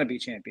fighters are going to be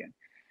champion.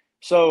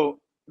 So,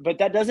 but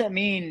that doesn't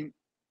mean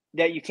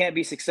that you can't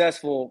be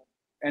successful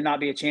and not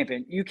be a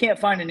champion. You can't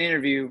find an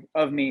interview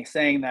of me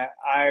saying that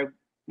I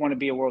want to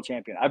be a world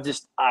champion.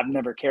 I've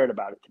never cared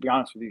about it, to be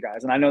honest with you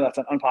guys. And I know that's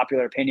an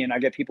unpopular opinion. I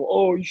get people,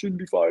 "Oh, you shouldn't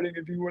be fighting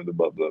if you were the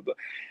blah, blah, blah."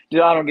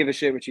 Dude, I don't give a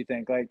shit what you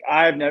think. Like,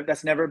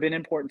 that's never been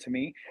important to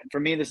me. For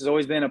me, this has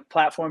always been a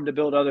platform to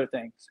build other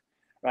things,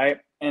 right?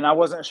 And I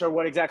wasn't sure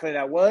what exactly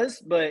that was,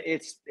 but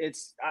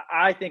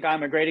I think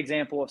I'm a great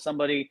example of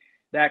somebody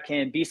that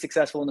can be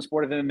successful in the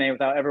sport of MMA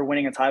without ever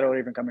winning a title or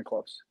even coming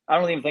close. I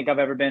don't even think I've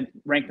ever been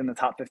ranked in the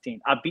top 15.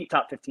 I beat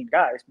top 15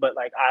 guys, but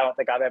like, I don't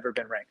think I've ever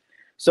been ranked.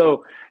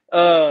 So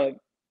I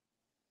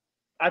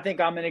think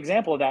I'm an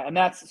example of that. And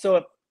that's, so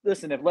if less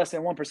than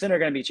 1% are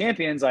going to be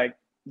champions, like,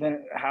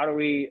 then I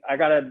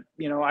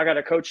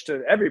gotta coach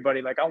to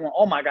everybody. Like, I want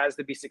all my guys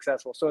to be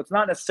successful. So it's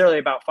not necessarily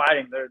about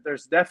fighting.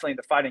 There's definitely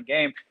the fighting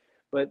game,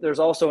 but there's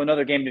also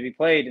another game to be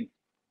played. And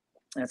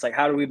it's like,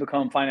 how do we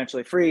become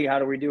financially free? How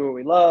do we do what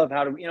we love?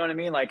 How do we, you know what I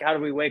mean? Like, how do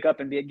we wake up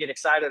and get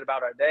excited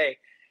about our day?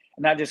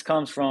 And that just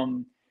comes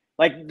from,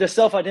 like, the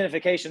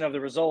self-identification of the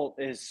result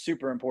is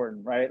super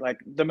important, right? Like,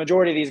 the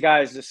majority of these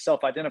guys just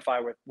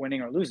self-identify with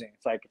winning or losing.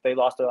 It's like, if they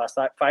lost their last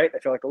fight, they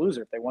feel like a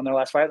loser. If they won their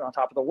last fight, they're on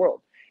top of the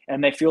world.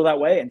 And they feel that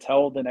way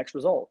until the next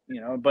result,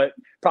 you know. But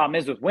problem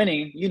is with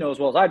winning, you know as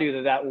well as I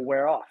do that will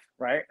wear off,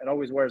 right? It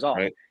always wears off.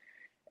 Right.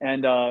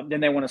 And then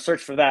they want to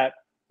search for that,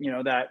 you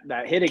know,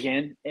 that hit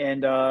again,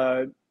 and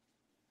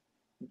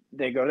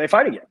they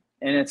fight again.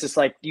 And it's just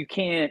like, you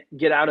can't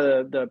get out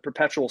of the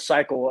perpetual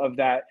cycle of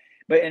that.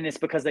 And it's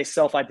because they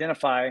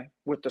self-identify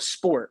with the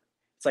sport.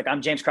 It's like,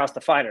 I'm James Krause,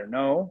 the fighter.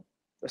 No,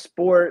 the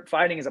sport,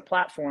 fighting is a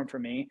platform for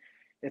me.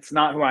 It's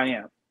not who I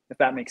am, if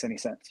that makes any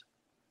sense.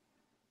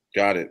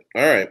 Got it.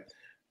 All right.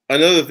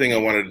 Another thing I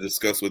wanted to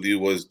discuss with you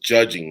was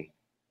judging.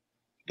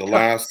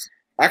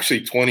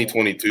 Actually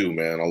 2022,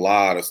 man, a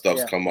lot of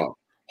stuff's come up.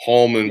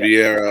 Holm and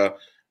Vieira,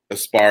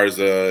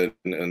 Esparza,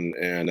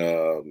 and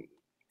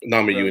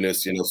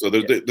Namajunas, you know, so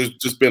there's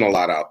just been a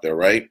lot out there,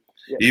 right?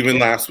 Yeah. Even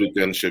last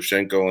weekend,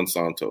 Shevchenko and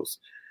Santos.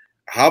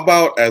 How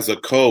about as a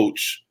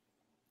coach,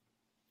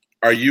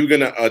 are you going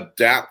to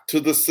adapt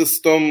to the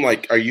system?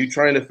 Like, are you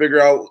trying to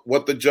figure out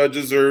what the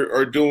judges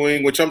are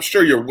doing, which I'm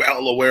sure you're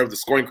well aware of the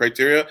scoring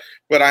criteria,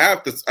 but I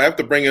have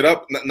to bring it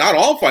up. Not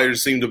all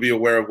fighters seem to be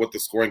aware of what the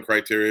scoring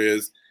criteria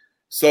is.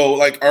 So,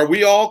 like, are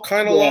we all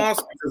kind of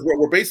lost? Because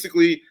we're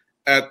basically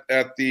at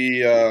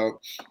the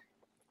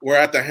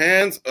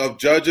hands of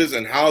judges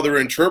and how they're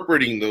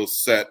interpreting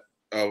those set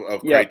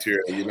of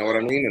criteria. You know what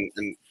I mean?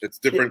 And it's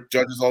different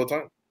judges all the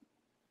time.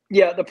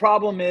 Yeah, the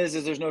problem is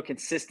there's no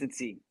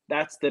consistency.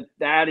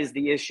 That is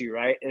the issue,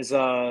 right? Is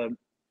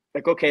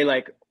like, okay,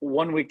 like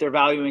 1 week they're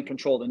valuing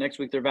control, the next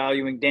week they're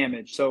valuing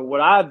damage. So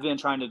what I've been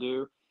trying to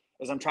do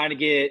is I'm trying to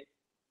get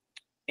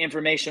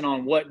information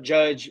on what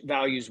judge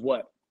values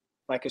what.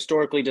 Like,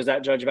 historically, does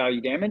that judge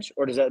value damage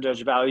or does that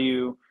judge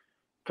value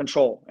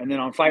control? And then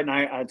on fight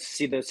night, I'd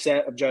see the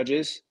set of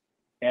judges,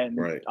 and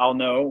I'll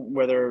know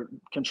whether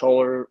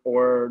control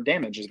or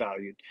damage is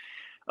valued.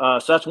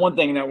 So that's one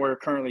thing that we're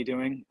currently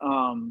doing.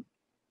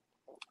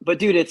 But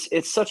dude,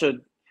 it's such a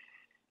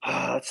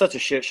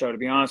shit show, to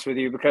be honest with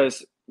you,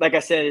 because like I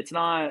said, it's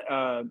not,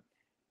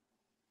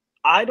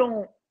 I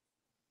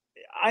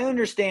I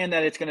understand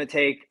that it's going to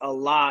take a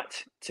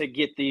lot to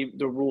get the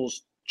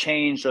rules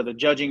changed or the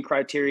judging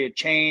criteria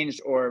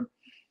changed, or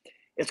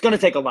it's going to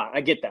take a lot.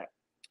 I get that.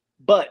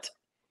 But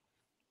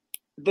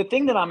the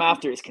thing that I'm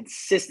after is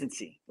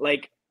consistency.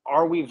 Like,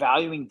 are we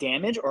valuing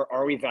damage or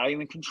are we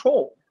valuing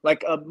control?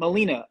 Like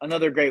Molina,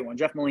 another great one,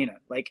 Jeff Molina.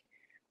 Like,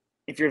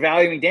 if you're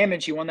valuing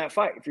damage, he won that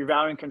fight. If you're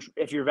valuing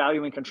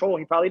control,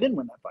 he probably didn't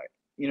win that fight.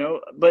 You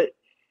know, but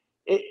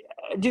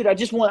dude,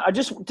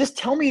 just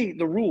tell me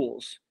the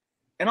rules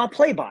and I'll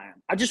play by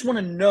them. I just want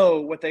to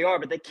know what they are,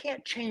 but they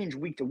can't change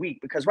week to week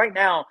because right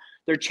now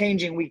they're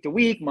changing week to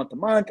week, month to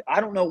month. I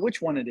don't know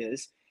which one it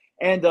is.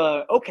 And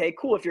okay,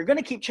 cool. If you're going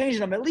to keep changing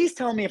them, at least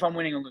tell me if I'm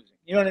winning or losing.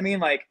 You know what I mean?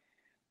 Like,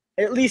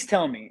 at least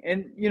tell me.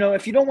 And, you know,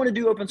 if you don't want to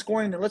do open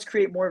scoring, then let's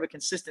create more of a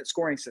consistent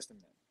scoring system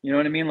then. You know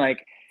what I mean?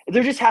 Like,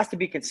 there just has to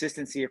be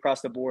consistency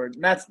across the board.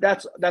 And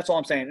that's all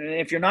I'm saying. And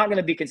if you're not going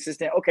to be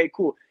consistent, okay,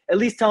 cool. At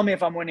least tell me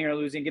if I'm winning or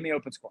losing. Give me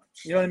open scoring.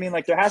 You know what I mean?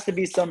 Like, there has to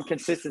be some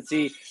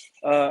consistency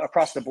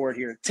across the board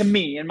here. To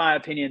me, in my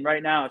opinion,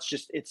 right now, it's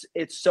just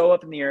it's so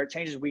up in the air. It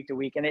changes week to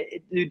week. And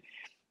dude,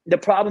 the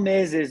problem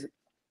is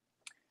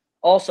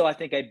also, I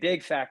think a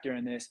big factor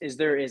in this is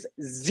there is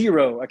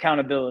zero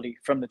accountability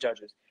from the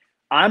judges.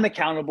 I'm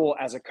accountable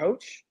as a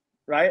coach,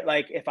 right?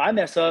 Like, if I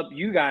mess up,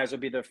 you guys will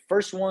be the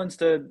first ones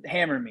to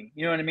hammer me.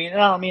 You know what I mean?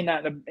 And I don't mean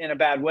that in a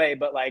bad way,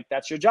 but like,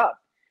 that's your job,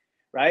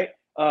 right?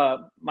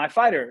 My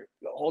fighter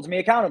holds me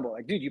accountable.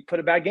 Like, dude, you put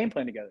a bad game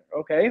plan together.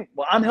 Okay,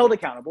 well, I'm held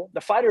accountable.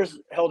 The fighter's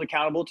held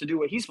accountable to do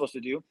what he's supposed to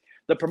do.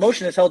 The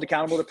promotion is held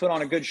accountable to put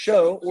on a good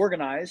show,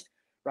 organized,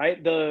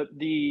 right?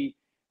 The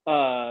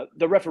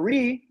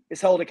referee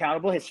is held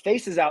accountable. His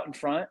face is out in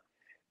front.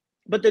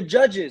 But the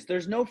judges,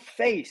 there's no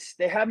face.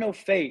 They have no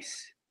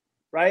face,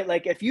 right?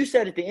 Like, if you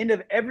said at the end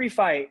of every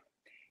fight,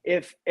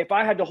 if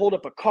I had to hold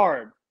up a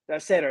card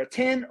that said a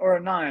 10 or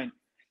a 9,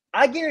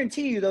 I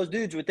guarantee you those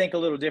dudes would think a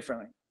little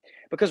differently.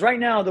 Because right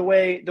now, the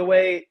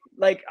way,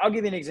 like, I'll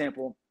give you an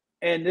example,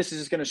 and this is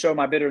just going to show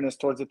my bitterness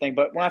towards the thing.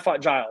 But when I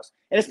fought Giles,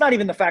 and it's not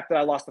even the fact that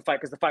I lost the fight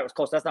because the fight was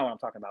close. That's not what I'm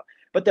talking about.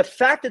 But the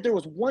fact that there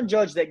was one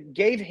judge that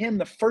gave him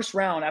the first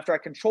round after I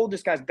controlled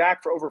this guy's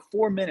back for over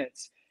 4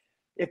 minutes.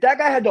 If that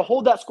guy had to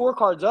hold that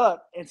scorecards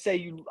up and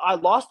say, I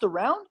lost the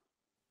round,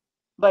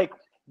 like,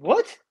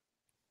 what?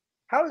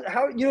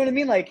 How, you know what I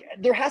mean? Like,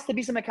 there has to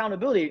be some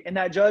accountability. And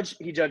that judge,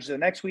 he judged the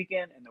next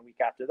weekend and the week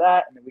after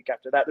that and the week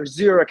after that. There's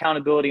zero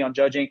accountability on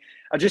judging.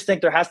 I just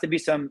think there has to be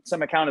some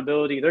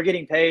accountability. They're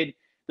getting paid.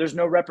 There's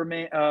no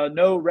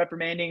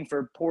reprimanding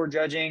for poor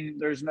judging.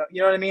 There's no,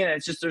 you know what I mean?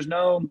 It's just,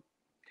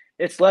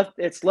 it's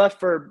left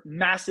for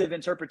massive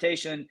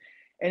interpretation,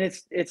 and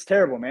it's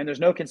terrible, man. There's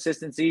no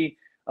consistency.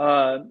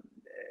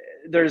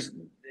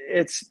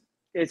 It's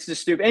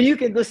just stupid. And you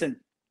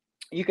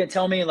can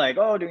tell me like,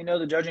 oh, do we know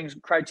the judging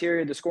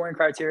criteria, the scoring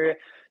criteria?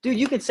 Dude,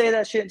 you can say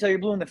that shit until you're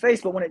blue in the face,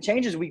 but when it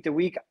changes week to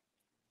week,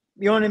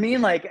 you know what I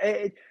mean? Like,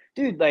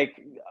 dude, like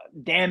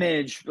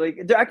damage,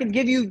 like I can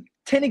give you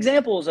 10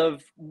 examples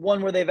of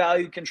one where they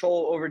valued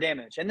control over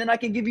damage. And then I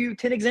can give you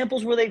 10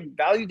 examples where they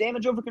value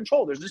damage over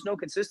control. There's just no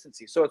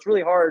consistency. So it's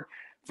really hard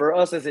for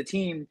us as a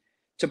team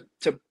to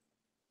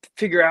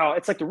figure out.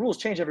 It's like the rules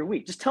change every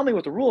week. Just tell me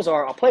what the rules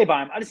are. I'll play by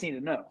them. I just need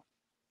to know.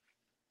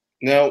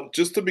 Now,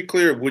 just to be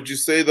clear, would you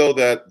say, though,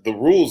 that the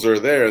rules are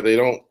there? They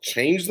don't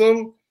change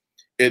them?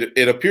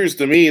 It appears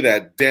to me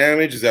that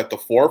damage is at the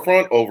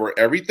forefront over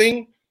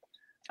everything.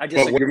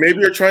 But what maybe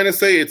you're trying to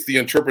say, it's the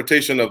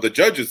interpretation of the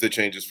judges that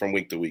changes from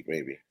week to week,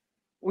 maybe.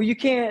 Well, you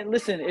can't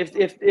listen.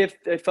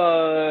 If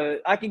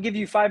I can give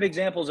you 5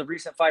 examples of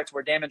recent fights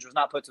where damage was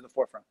not put to the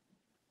forefront.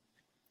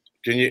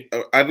 Can you?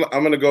 I'm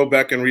going to go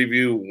back and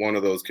review one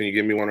of those. Can you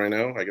give me one right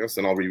now? I guess,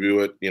 and I'll review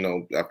it.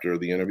 After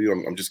the interview.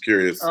 I'm just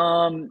curious.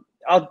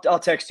 I'll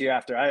text you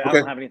after. I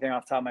don't have anything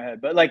off the top of my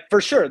head, but like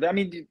for sure. I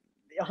mean,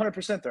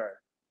 100% there are,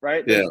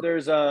 right?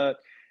 There's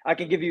I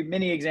can give you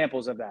many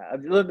examples of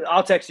that.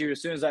 I'll text you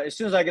as soon as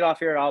I get off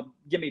here.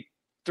 Give me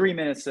 3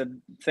 minutes to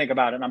think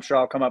about it, and I'm sure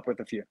I'll come up with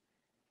a few.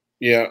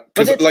 Yeah,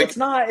 but it's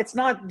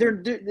not.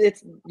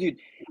 Dude.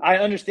 I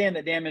understand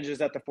that damage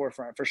is at the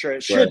forefront for sure.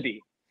 It should be,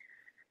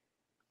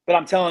 but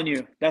I'm telling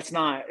you, it's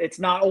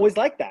not always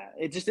like that.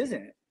 It just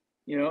isn't.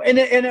 And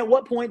at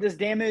what point does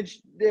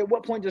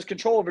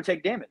control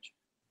overtake damage?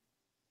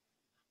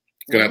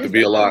 It's gonna have to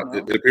be a lot.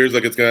 It appears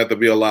like it's gonna have to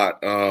be a lot.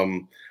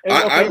 I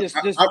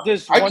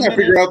can't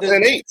figure out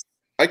 10-8s.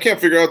 I can't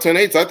figure out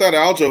 10-8s. I thought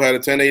Aljo had a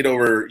 10-8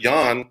 over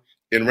Jan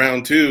in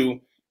round 2,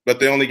 but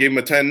they only gave him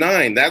a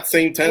 10-9. That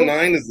same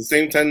 10-9 is the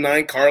same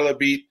 10-9 Carla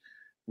beat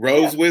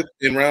Rose with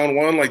in round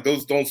 1. Like,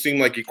 those don't seem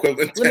like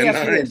equivalent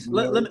 10-9s.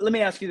 Let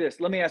me ask you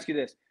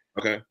this.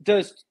 Okay.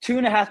 Does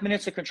 2.5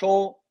 minutes of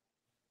control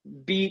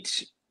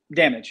beat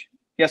damage?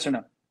 Yes or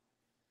no?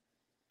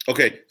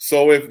 Okay,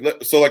 so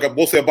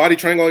we'll say a body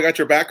triangle, I got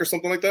your back or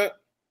something like that?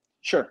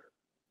 Sure.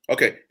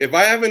 Okay, if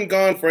I haven't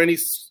gone for any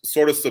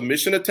sort of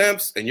submission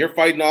attempts and you're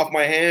fighting off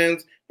my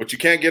hands, but you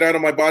can't get out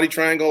of my body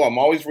triangle, I'm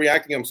always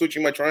reacting, I'm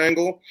switching my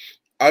triangle,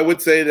 I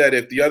would say that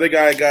if the other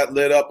guy got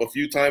lit up a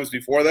few times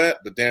before that,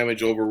 the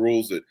damage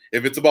overrules it.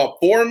 If it's about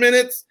 4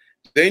 minutes,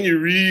 then you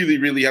really,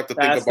 really have to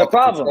think That's the about the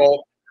problem.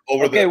 control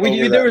over Okay,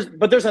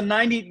 the. there's a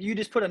 90. You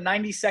just put a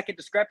 90-second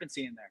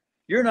discrepancy in there.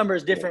 Your number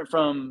is different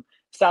from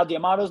Sal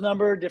Diamato's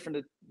number, different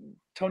to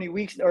Tony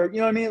Weeks, or you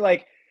know what I mean?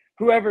 Like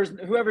whoever's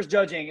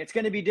judging, it's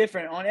going to be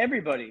different on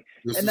everybody.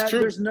 This and is that true.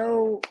 there's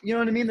no, you know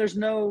what I mean? There's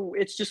no.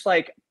 It's just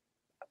like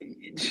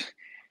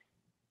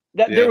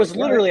that. There was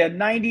literally a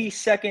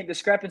 90-second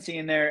discrepancy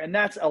in there, and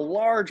that's a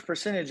large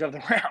percentage of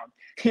the round.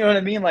 You know what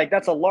I mean? Like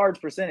that's a large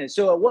percentage.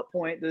 So at what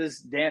point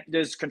does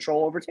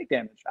control overtake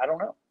damage? I don't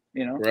know.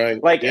 You know,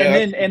 Right. like, Yeah,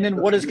 and then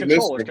what is control?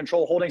 Is mystery.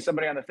 control holding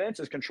somebody on the fence?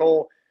 Is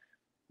control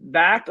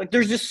back? Like,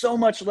 there's just so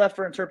much left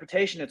for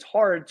interpretation. It's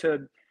hard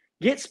to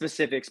get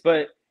specifics,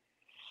 but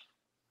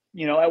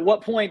you know, at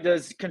what point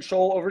does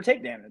control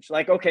overtake damage?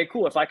 Like, okay,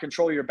 cool. Let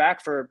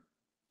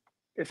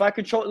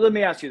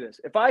me ask you this: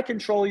 if I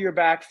control your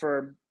back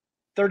for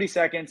 30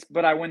 seconds,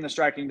 but I win the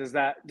striking, does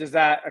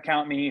that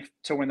account me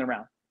to win the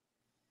round?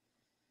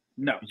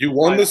 No. You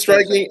won the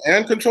striking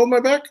and controlled my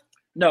back?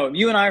 No,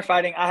 you and I are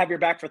fighting. I have your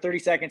back for 30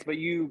 seconds, but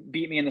you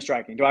beat me in the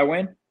striking. Do I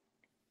win?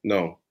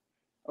 No.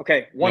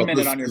 Okay, 1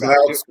 minute on your back.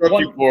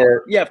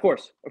 Yeah, of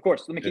course.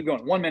 Let me keep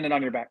going. 1 minute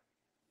on your back.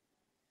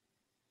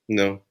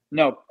 No.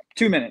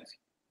 2 minutes.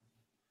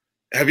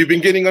 Have you been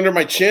getting under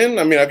my chin?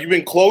 I mean, have you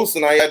been close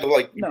and I had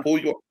to pull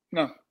you up?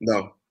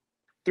 No.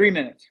 3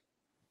 minutes.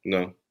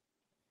 No.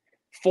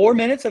 4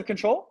 minutes of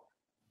control?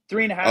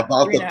 3.5.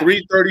 About the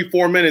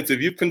 3:34 minutes.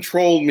 If you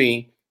controlled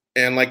me,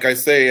 and like I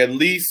say, at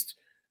least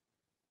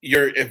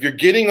if you're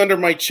getting under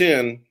my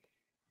chin,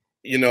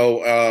 you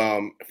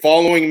know,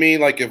 following me,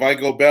 like if I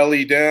go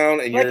belly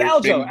down and like you're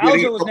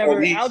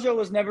Aljo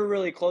was never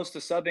really close to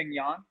subbing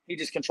Jan. He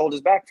just controlled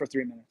his back for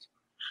 3 minutes.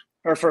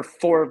 Or for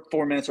 4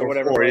 minutes or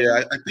whatever.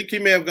 Yeah, I think he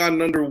may have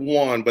gotten under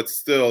 1, but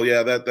still,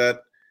 yeah,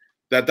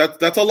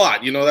 that's a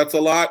lot. You know, that's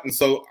a lot. And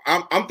so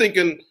I'm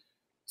thinking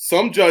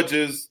some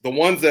judges, the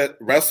ones that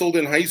wrestled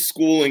in high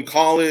school and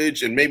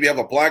college and maybe have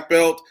a black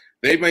belt,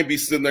 they might be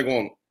sitting there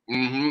going,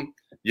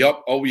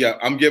 yep, oh yeah,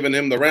 I'm giving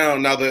him the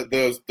round. Now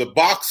the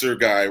boxer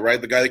guy,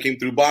 right, the guy that came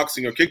through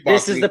boxing or kickboxing,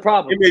 this is the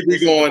problem. He may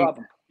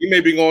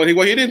be going,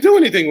 well, he didn't do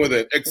anything with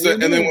it,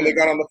 except, and then when they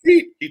got on the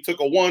feet, he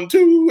took a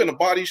 1-2 and a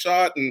body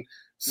shot, and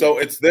so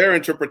it's their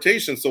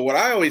interpretation. So what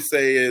I always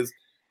say is,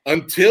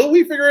 until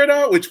we figure it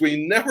out, which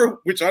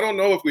I don't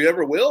know if we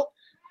ever will,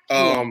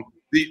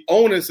 the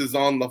onus is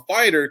on the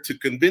fighter to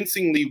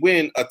convincingly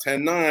win a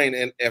 10-9.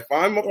 And if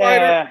I'm a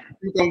fighter, I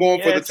think I'm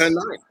going for the 10-9.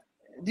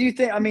 Do you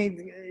think? I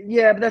mean,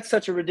 yeah, but that's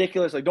such a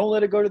ridiculous. Like, don't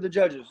let it go to the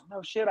judges.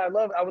 No shit. I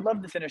would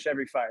love to finish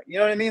every fight. You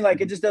know what I mean?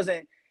 Like, it just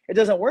doesn't. It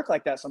doesn't work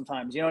like that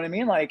sometimes. You know what I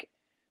mean? Like,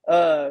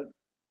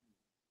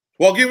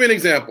 well, I'll give you an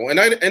example, and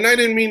I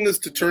didn't mean this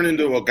to turn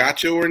into a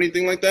gotcha or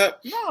anything like that.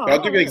 No, but I'll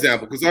give you an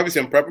example because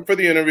obviously I'm prepping for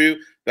the interview.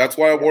 That's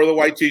why I wore the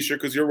white T-shirt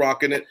because you're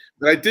rocking it.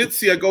 But I did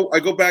see I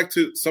go back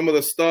to some of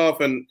the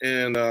stuff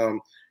and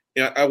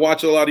I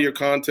watch a lot of your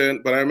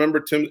content. But I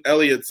remember Tim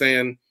Elliott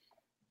saying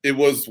it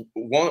was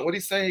one. What did he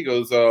say? He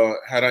goes,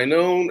 "Had I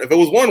known if it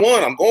was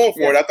 1-1, I'm going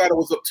for it. I thought it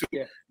was up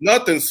to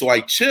nothing, so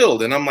I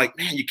chilled." And I'm like,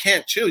 man, you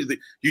can't chill.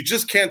 You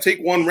just can't take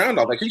one round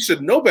off. Like he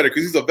should know better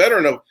because he's a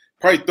veteran of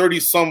probably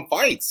 30-some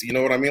fights. You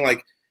know what I mean?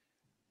 Like,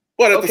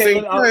 but at the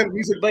same time,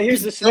 here's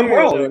the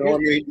scenario.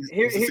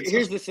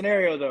 Here's the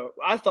scenario, though.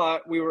 I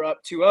thought we were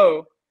up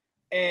 2-0,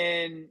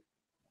 and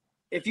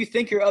if you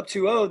think you're up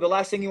 2-0, the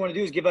last thing you want to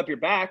do is give up your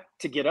back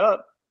to get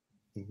up.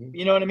 Mm-hmm.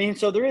 You know what I mean?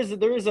 So there is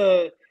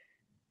a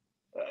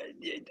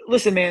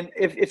listen, man.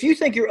 If you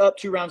think you're up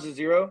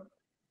 2-0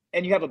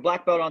 and you have a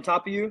black belt on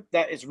top of you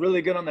that is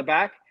really good on the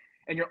back,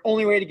 and your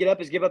only way to get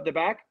up is give up the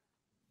back.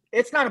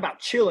 It's not about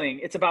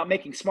chilling. It's about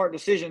making smart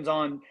decisions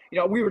on,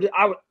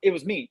 it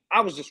was me.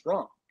 I was just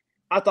wrong.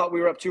 I thought we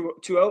were up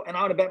 2-0, and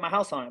I would have bet my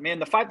house on it. Man,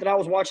 the fight that I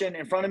was watching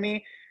in front of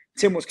me,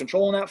 Tim was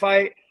controlling that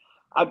fight.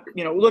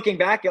 Looking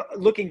back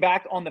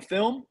on the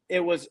film, it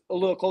was a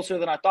little closer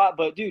than I thought.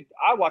 But, dude,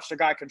 I watched a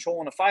guy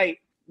controlling a fight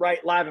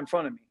right live in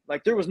front of me.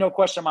 Like, there was no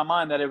question in my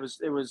mind that it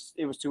was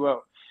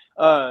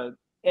 2-0.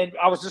 And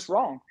I was just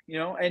wrong,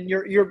 and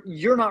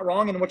you're not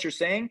wrong in what you're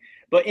saying.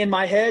 But in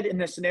my head, in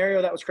the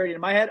scenario that was created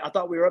in my head, I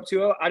thought we were up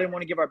 2-0. I didn't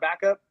want to give our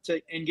back up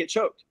and get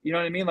choked. You know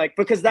what I mean? Like,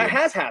 because that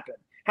has happened.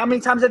 How many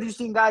times have you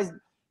seen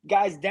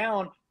guys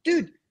down?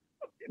 Dude,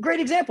 great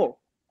example.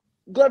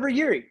 Glover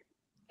Yuri.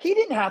 He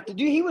didn't have to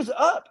do. He was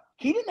up.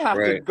 He didn't have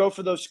to go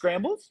for those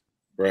scrambles.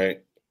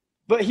 Right.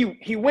 But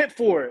he went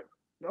for it.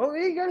 Oh,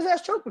 he got his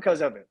ass choked because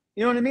of it.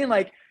 You know what I mean?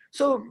 Like,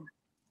 so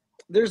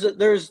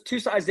there's two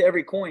sides to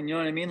every coin. You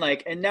know what I mean?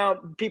 Like, and now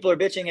people are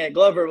bitching at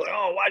Glover. Like,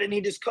 oh, why didn't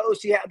he just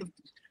coast? He had the.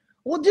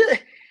 Well,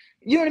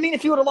 you know what I mean?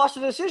 If he would have lost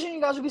the decision, you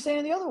guys would be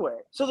saying the other way.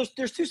 So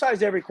there's two sides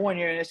to every coin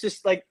here, and it's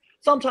just like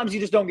sometimes you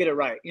just don't get it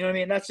right. You know what I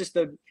mean? That's just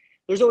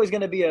there's always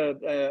going to be a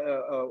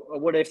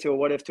what if to a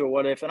what if to a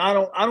what if, and I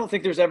don't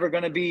think there's ever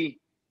going to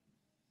be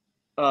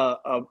like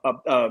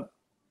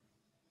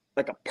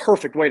a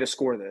perfect way to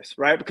score this,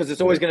 right? Because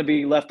it's always going to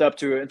be left up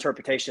to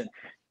interpretation.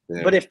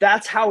 Yeah. But if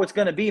that's how it's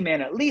going to be,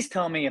 man, at least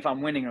tell me if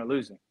I'm winning or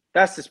losing.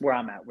 That's just where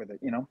I'm at with it,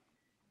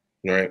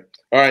 Right.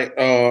 All right.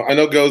 I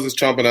know Goes is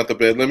chomping at the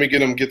bit. Let me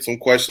get some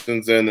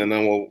questions in, and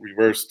then we'll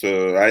reverse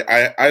to.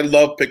 I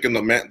love picking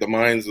the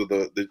minds of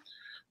the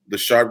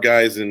sharp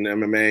guys in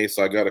MMA.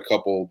 So I got a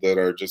couple that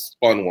are just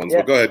fun ones. Yeah.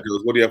 But go ahead,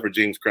 Goes. What do you have for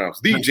James Krause?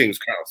 The James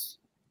Krause.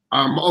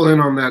 I'm all in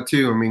on that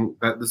too. I mean,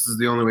 this is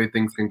the only way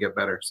things can get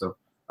better. So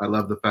I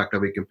love the fact that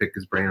we can pick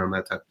his brain on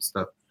that type of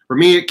stuff. For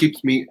me, it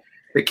keeps me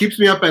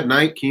up at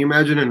night. Can you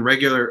imagine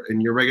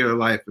in your regular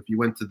life if you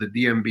went to the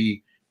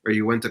DMV or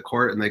you went to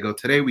court and they go,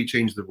 today we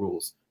changed the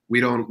rules.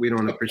 We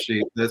don't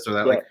appreciate this or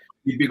that. Yeah. Like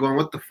you'd be going,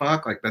 what the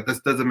fuck? Like that. This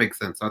doesn't make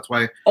sense. That's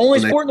why Only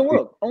sport in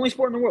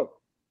the world.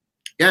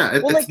 Yeah,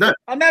 it's not.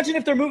 Imagine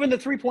if they're moving the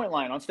 3-point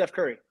line on Steph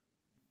Curry.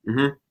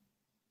 Mm-hmm.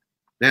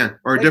 Yeah,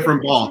 or a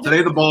different ball.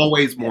 Today the ball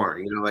weighs more.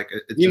 You know, like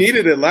he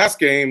needed it last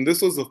game.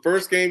 This was the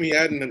first game he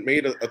hadn't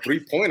made a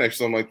 3-point or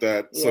something like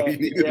that. So he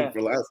needed it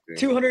for last game.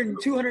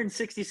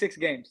 266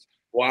 games.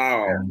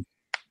 Wow. Yeah.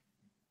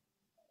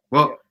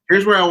 Well,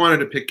 here's where I wanted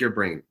to pick your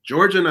brain.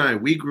 George and I,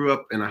 we grew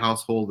up in a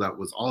household that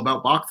was all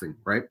about boxing,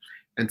 right?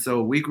 And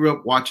so we grew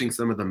up watching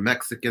some of the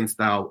Mexican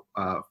style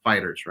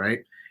fighters, right?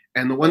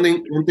 And the one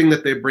thing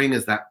that they bring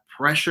is that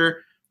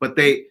pressure, but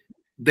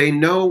they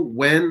know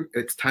when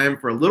it's time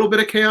for a little bit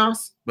of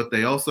chaos, but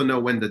they also know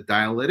when to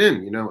dial it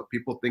in. You know,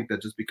 people think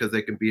that just because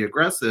they can be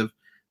aggressive,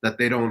 that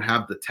they don't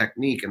have the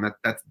technique, and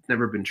that's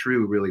never been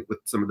true really with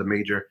some of the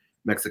major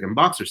Mexican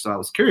boxers. So I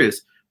was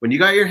curious, when you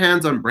got your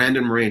hands on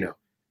Brandon Moreno,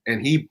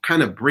 and he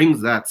kind of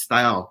brings that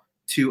style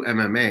to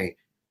MMA,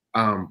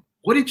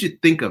 what did you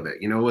think of it?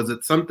 You know, was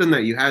it something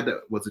that you had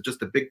was it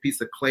just a big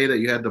piece of clay that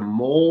you had to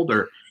mold,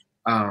 or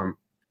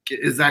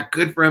is that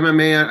good for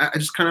MMA? I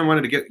just kind of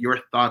wanted to get your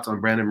thoughts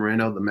on Brandon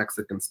Moreno, the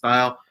Mexican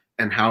style,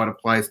 and how it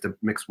applies to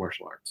mixed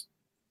martial arts.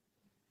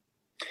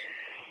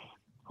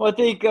 Well, I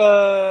think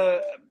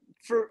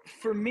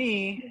for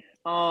me,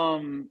 I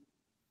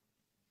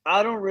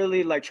don't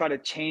really try to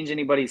change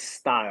anybody's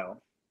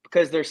style,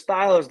 because their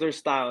style is their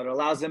style. It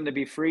allows them to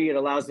be free. It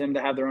allows them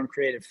to have their own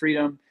creative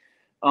freedom.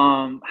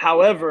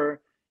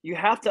 However, you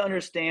have to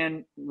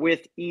understand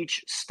with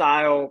each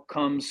style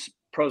comes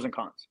pros and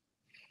cons.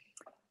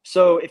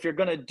 So if you're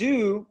going to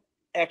do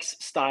X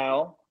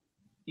style,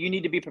 you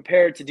need to be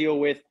prepared to deal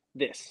with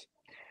this,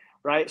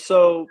 right?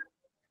 So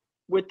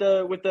with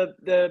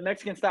the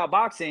Mexican style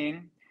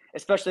boxing,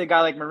 especially a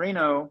guy like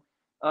Moreno,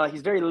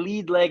 he's very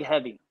lead leg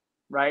heavy,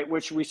 right?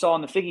 Which we saw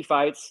in the Figgy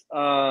fights.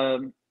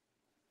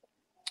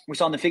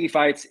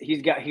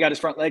 He got his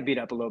front leg beat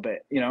up a little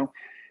bit, you know.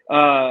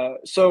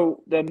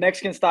 So the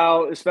Mexican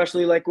style,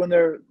 especially like when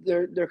they're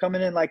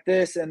coming in like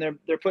this and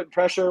they're putting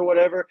pressure or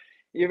whatever,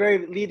 you're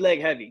very lead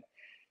leg heavy.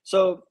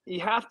 So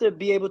you have to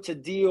be able to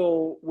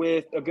deal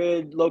with a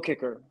good low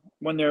kicker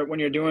when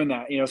you're doing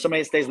that. You know,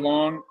 somebody that stays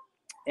long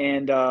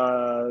and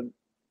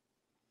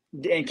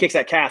kicks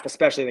that calf,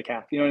 especially the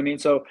calf. You know what I mean?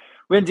 So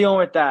we've been dealing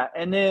with that.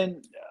 And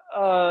then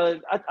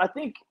I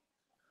think,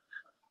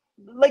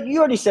 like you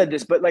already said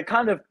this, but like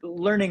kind of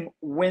learning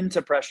when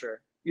to pressure.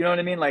 You know what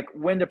I mean? Like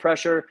when to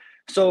pressure.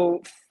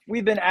 So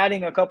we've been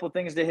adding a couple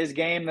things to his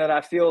game that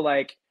I feel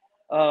like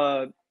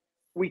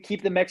we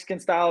keep the Mexican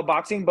style of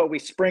boxing, but we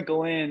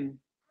sprinkle in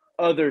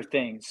other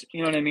things.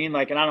 You know what I mean?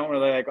 Like, and I don't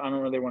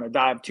really want to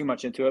dive too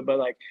much into it, but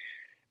like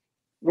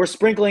we're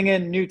sprinkling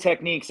in new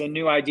techniques and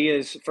new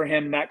ideas for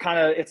him that kind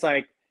of, it's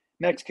like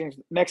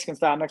Mexican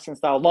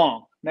style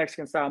long,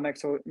 Mexican style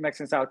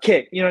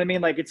kick. You know what I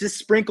mean? Like it's just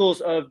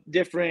sprinkles of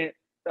different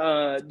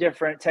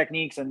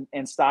techniques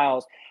and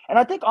styles. And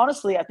I think,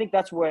 honestly,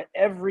 that's what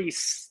every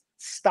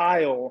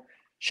style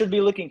should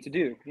be looking to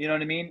do. You know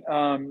what I mean?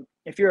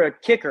 If you're a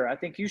kicker, I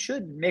think you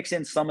should mix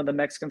in some of the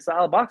Mexican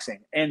style boxing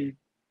and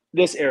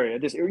this area,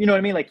 you know what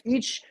I mean? Like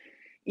each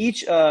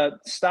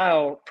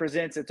style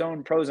presents its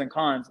own pros and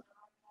cons.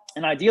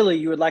 And ideally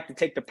you would like to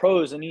take the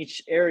pros in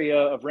each area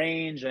of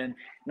range and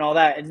all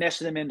that and mesh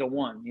them into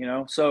one, you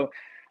know? So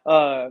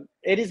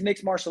it is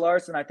mixed martial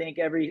arts. And I think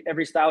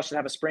every style should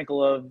have a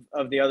sprinkle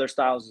of the other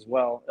styles as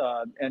well.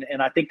 And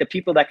I think the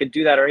people that could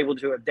do that are able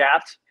to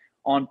adapt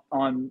on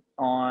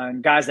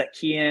guys that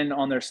key in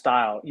on their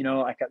style, you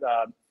know,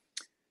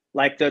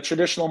 like the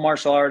traditional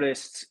martial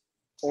artists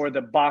or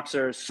the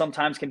boxers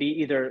sometimes can be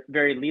either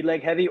very lead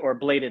leg heavy or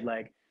bladed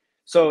leg.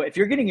 So if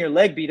you're getting your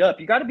leg beat up,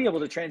 you got to be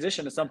able to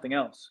transition to something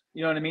else.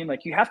 You know what I mean?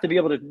 Like you have to be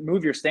able to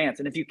move your stance.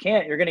 And if you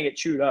can't, you're going to get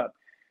chewed up.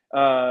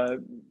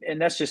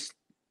 And that's just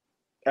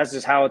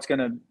how it's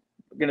going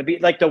to be.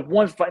 Like the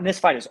one fight, and this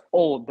fight is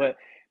old, but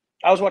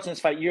I was watching this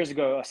fight years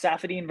ago,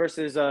 Saffiedine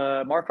versus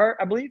Marquardt,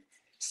 I believe.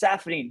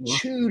 Saffiedine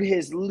chewed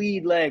his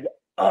lead leg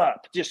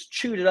up, just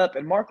chewed it up.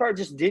 And Marquardt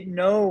just didn't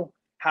know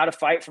how to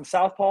fight from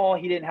southpaw.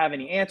 He didn't have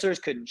any answers,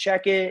 couldn't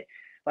check it.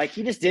 Like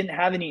he just didn't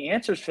have any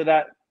answers for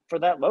that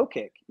low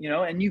kick, you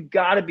know. And you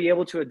got to be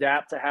able to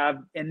adapt to have,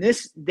 in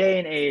this day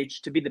and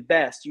age, to be the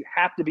best, you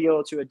have to be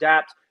able to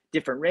adapt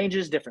different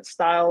ranges, different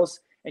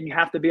styles, and you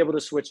have to be able to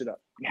switch it up.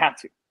 You have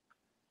to.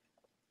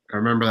 I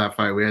remember that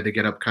fight. We had to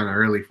get up kind of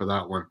early for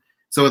that one.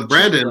 So with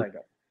Brandon,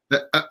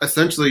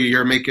 Essentially,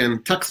 you're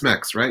making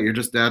Tex-Mex, right? You're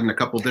just adding a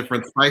couple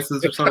different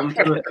spices or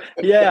something to it.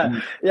 Yeah,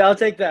 I'll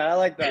take that. I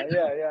like that.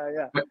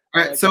 Yeah. All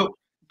right, so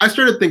I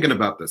started thinking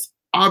about this.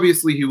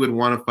 Obviously, he would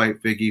want to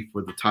fight Figgy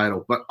for the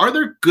title, but are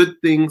there good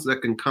things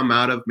that can come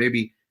out of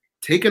maybe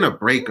taking a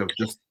break of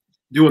just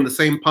doing the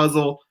same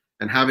puzzle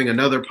and having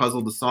another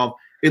puzzle to solve?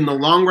 In the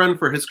long run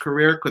for his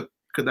career, could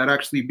that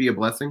actually be a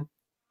blessing?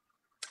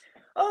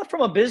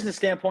 From a business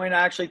standpoint, I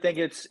actually think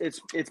it's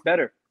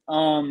better.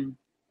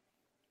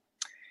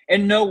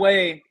 In no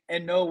way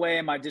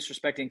am I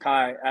disrespecting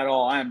Kai at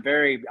all. I'm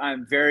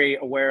very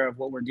aware of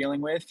what we're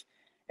dealing with,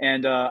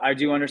 and I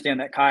do understand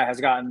that Kai has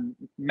gotten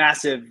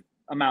massive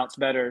amounts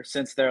better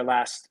since their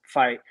last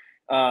fight.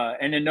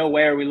 And in no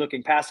way are we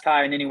looking past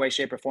Kai in any way,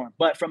 shape, or form.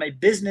 But from a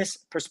business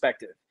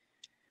perspective,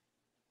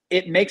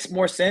 it makes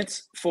more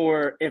sense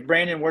for if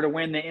Brandon were to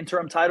win the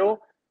interim title,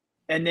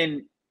 and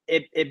then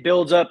it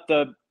builds up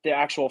the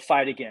actual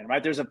fight again,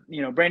 right? There's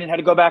Brandon had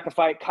to go back and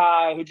fight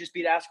Kai, who just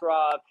beat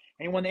Askarov,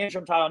 and he won the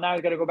interim title. Now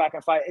he's got to go back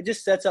and fight. It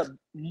just sets up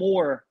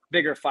more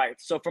bigger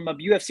fights. So from a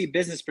UFC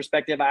business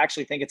perspective, I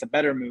actually think it's a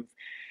better move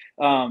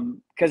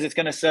because it's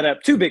going to set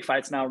up two big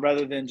fights now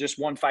rather than just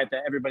one fight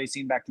that everybody's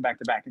seen back to back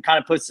to back. It kind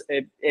of puts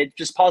it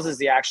just pauses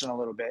the action a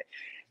little bit.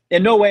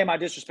 In no way am I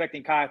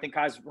disrespecting Kai. I think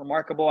Kai's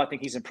remarkable. I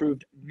think he's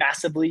improved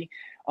massively.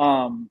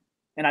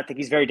 And I think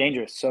he's very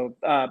dangerous. So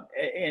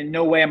in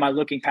no way am I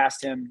looking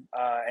past him.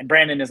 And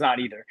Brandon is not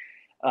either.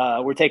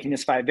 We're taking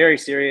this fight very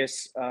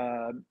serious.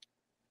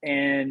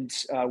 And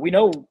we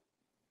know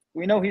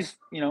he's,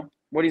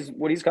 what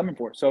he's coming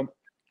for. So,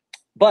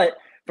 but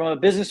from a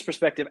business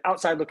perspective,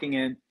 outside looking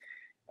in,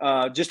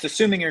 just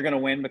assuming you're going to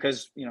win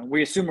because,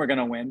 we assume we're going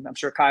to win. I'm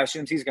sure Kai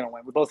assumes he's going to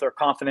win. We both are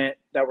confident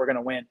that we're going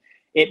to win.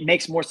 It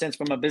makes more sense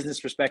from a business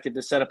perspective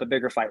to set up a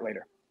bigger fight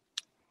later.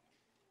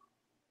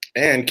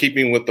 And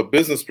keeping with the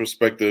business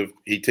perspective,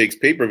 he takes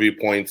pay-per-view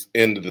points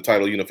into the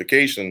title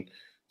unification.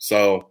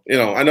 So,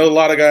 I know a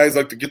lot of guys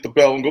like to get the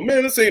belt and go,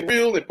 man, this ain't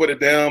real. They put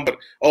it down, but,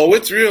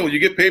 it's real. You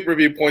get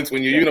pay-per-view points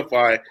when you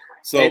unify.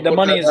 So hey, the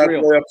money is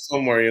real. Up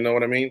somewhere, you know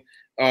what I mean?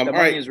 The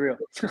money is real.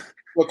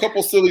 A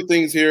couple silly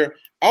things here.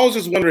 I was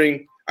just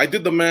wondering, I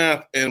did the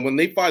math, and when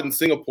they fought in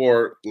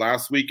Singapore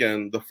last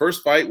weekend, the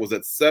first fight was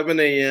at 7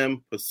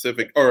 a.m.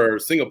 Pacific or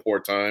Singapore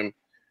time.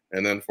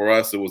 And then for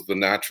us, it was the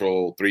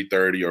natural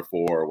 3:30 or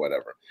 4 or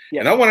whatever. Yeah.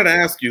 And I wanted to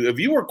ask you, if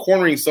you were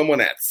cornering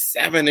someone at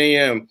 7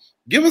 a.m.,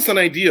 give us an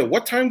idea.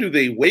 What time do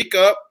they wake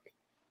up,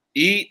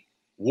 eat,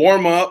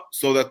 warm up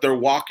so that they're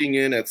walking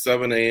in at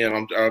 7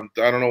 a.m.? I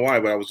don't know why,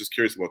 but I was just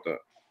curious about that.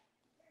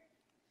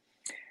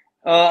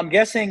 I'm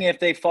guessing if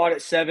they fought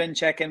at 7,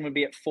 check-in would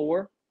be at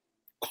 4.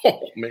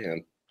 Oh,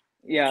 man.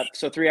 Yeah,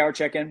 so 3-hour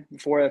check-in.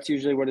 4, that's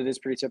usually what it is,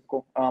 pretty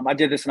typical. I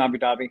did this in Abu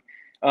Dhabi.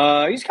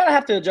 You just kind of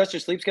have to adjust your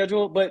sleep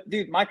schedule. But,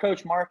 dude, my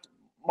coach, Mark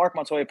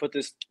Montoya, put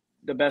this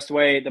the best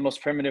way, the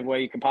most primitive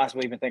way you can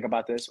possibly even think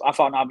about this. I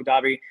fought in Abu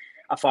Dhabi.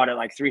 I fought at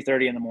like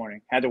 3:30 in the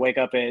morning. Had to wake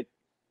up at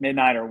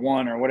midnight or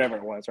 1 or whatever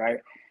it was, right?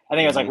 I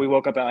think it was like we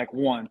woke up at like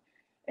 1.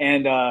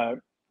 And I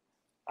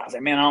was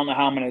like, man, I don't know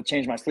how I'm going to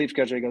change my sleep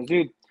schedule. He goes,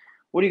 dude,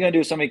 what are you going to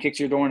do if somebody kicks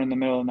your door in the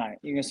middle of the night?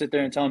 You're going to sit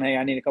there and tell them, hey,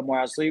 I need a couple more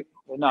hours of sleep?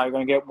 Well, no, you're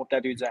going to whoop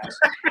that dude's ass.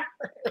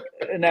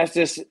 And that's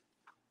just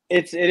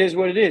it is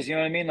what it is. You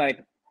know what I mean?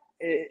 Like,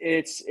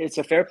 it's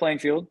a fair playing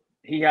field.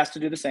 He has to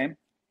do the same.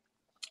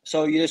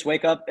 So you just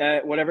wake up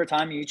at whatever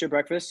time you eat your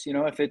breakfast.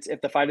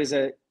 If the fight is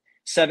at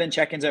 7,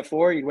 check-ins at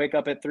 4, you wake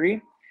up at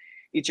 3,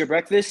 eat your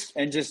breakfast,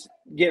 and just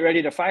get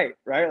ready to fight,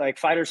 right? Like,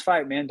 fighters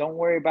fight, man. Don't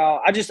worry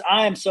about.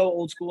 I am so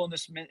old school in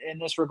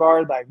this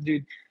regard. Like,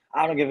 dude,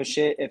 I don't give a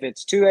shit if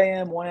it's 2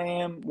 a.m., 1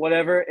 a.m.,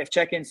 whatever. If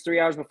check-in's 3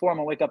 hours before, I'm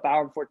gonna wake up an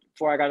hour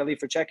before I gotta leave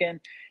for check-in.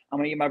 I'm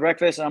gonna eat my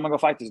breakfast and I'm gonna go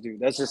fight this dude.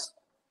 That's just.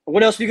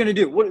 What else are you gonna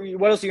do?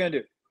 What else are you gonna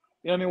do?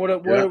 You know what I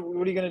mean?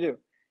 What are you going to do?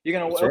 You're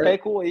going to, okay,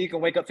 cool. You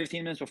can wake up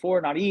 15 minutes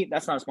before, not eat.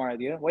 That's not a smart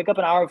idea. Wake up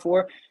an hour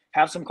before,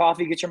 have some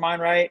coffee, get your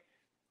mind right,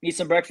 eat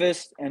some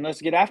breakfast, and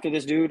let's get after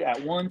this dude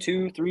at 1,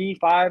 2, 3,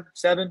 5,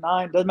 7,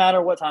 9. Doesn't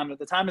matter what time.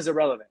 The time is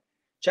irrelevant.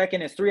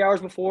 Check-in is 3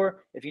 hours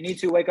before. If you need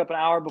to, wake up an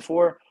hour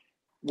before,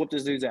 whoop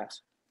this dude's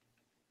ass.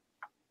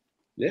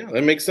 Yeah,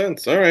 that makes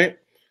sense. All right.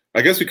 I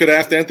guess we could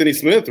ask Anthony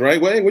Smith,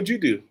 right? Wayne, what'd you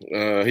do?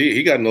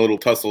 He got in a little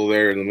tussle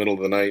there in the middle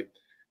of the night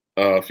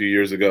a few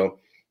years ago.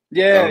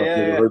 Yeah.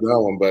 Heard that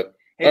one, but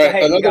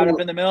hey, he got up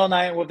in the middle of the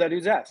night and whooped that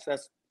dude's ass.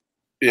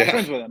 I'm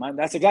friends with him.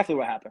 That's exactly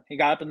what happened. He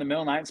got up in the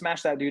middle of the night and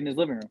smashed that dude in his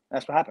living room.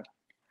 That's what happened.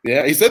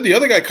 Yeah, he said the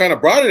other guy kind of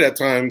brought it at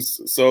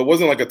times, so it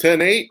wasn't like a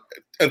 10-8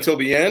 until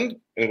the end,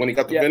 and when he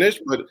got the finish.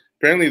 But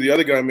apparently, the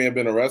other guy may have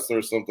been a wrestler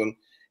or something.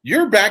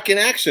 You're back in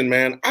action,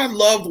 man. I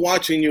loved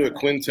watching you at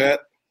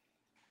Quintet.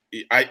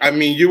 I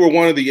mean, you were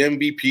one of the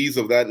MVPs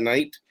of that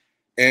night,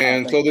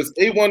 and so this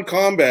A1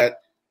 Combat.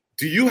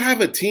 Do you have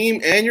a team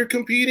and you're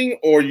competing,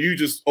 or are you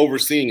just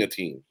overseeing a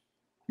team?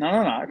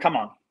 No. Come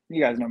on.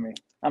 You guys know me.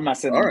 I'm not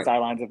sitting on the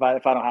sidelines if I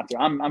don't have to.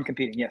 I'm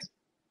competing, yes.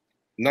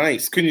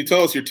 Nice. Can you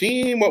tell us your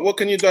team? What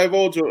can you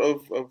divulge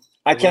of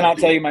I cannot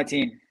tell you my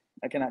team.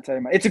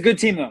 It's a good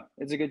team, though.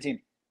 It's a good team.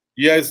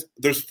 You guys,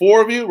 there's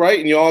 4 of you, right?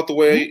 And you all have to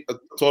weigh a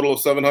total of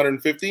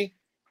 750?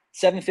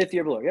 750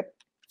 or below. Yep.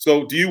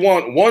 So do you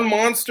want one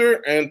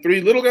monster and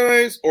 3 little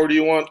guys, or do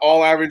you want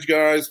all average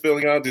guys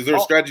filling out? Is there a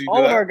strategy all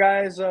to of that?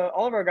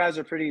 all of our guys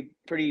are pretty.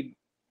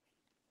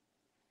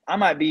 I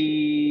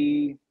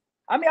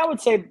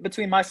would say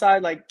between my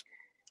side,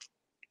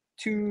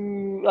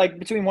 between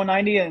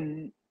 190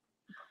 and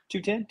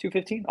 210,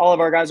 215. All of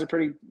our guys are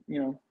pretty,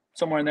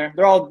 somewhere in there.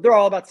 They're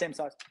all about the same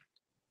size.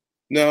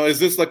 Now, is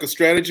this like a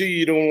strategy?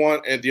 You don't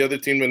want the other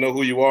team to know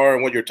who you are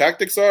and what your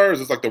tactics are? Is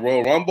this like the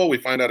Royal Rumble? We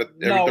find out at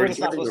every 30 No, we're just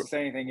not seconds? supposed to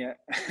say anything yet.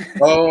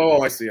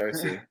 Oh, I see.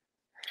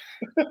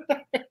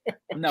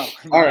 No, All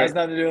it right. has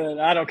nothing to do with it.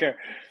 I don't care.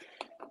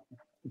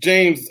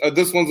 James,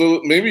 this one's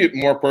maybe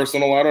more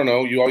personal. I don't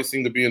know. You always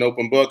seem to be an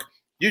open book.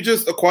 You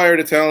just acquired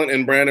a talent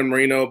in Brandon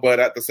Moreno, but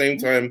at the same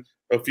time,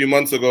 a few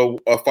months ago,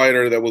 a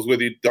fighter that was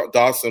with you,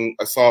 Dawson,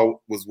 I saw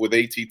was with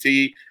ATT.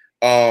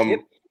 Yep.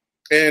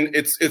 And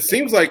it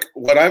seems like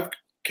what I've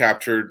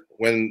captured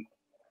when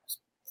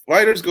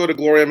fighters go to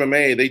Glory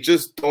MMA, they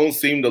just don't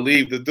seem to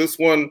leave. Did this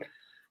one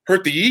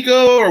hurt the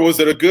ego, or was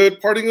it a good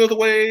parting of the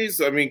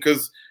ways? I mean,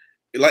 because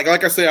like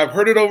I say, I've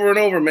heard it over and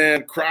over,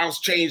 man. Krause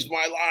changed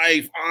my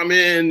life. I'm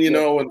in,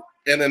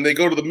 and then they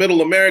go to the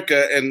Middle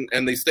America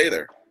and they stay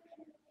there.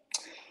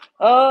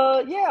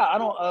 Yeah, I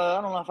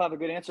don't know if I have a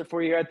good answer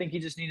for you here. I think he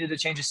just needed to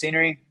change of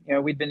scenery.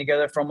 We'd been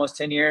together for almost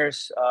 10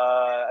 years.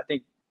 I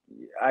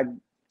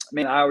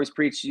always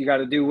preach you got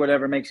to do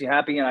whatever makes you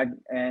happy,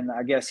 and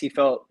I guess he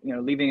felt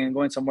leaving and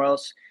going somewhere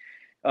else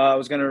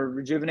was going to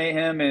rejuvenate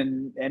him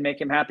and make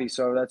him happy.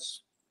 So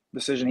that's the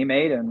decision he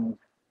made, and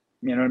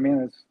you know what I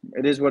mean.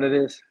 It is what it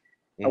is.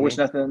 Mm-hmm. I wish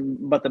nothing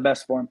but the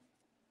best for him.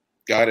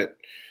 Got it.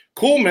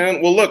 Cool,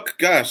 man. Well, look,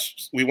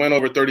 gosh, we went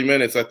over 30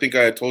 minutes. I think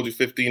I had told you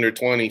 15 or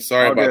 20.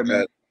 Sorry about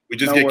that. We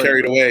just get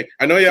carried away.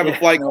 I know you have a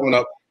flight coming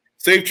up.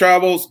 Safe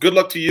travels. Good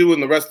luck to you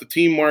and the rest of the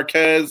team,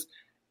 Marquez.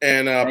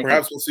 And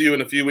perhaps we'll see you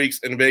in a few weeks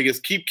in Vegas.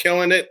 Keep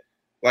killing it.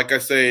 Like I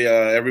say,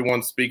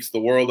 everyone speaks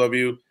the world of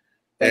you.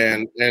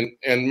 And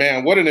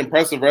man, what an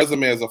impressive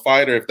resume as a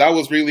fighter. If that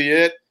was really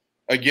it,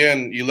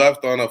 again, you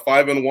left on a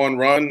 5-1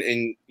 run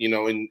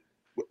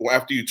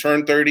after you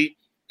turned 30,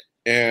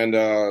 and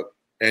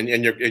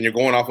you're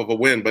going off of a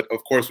win. But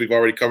of course, we've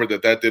already covered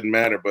that didn't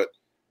matter. But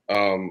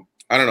I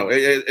don't know.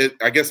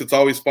 I guess it's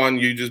always fun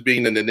you just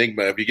being an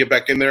enigma. If you get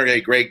back in there,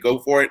 hey, great, go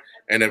for it.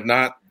 And if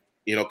not,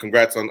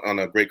 congrats on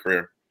a great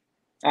career.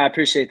 I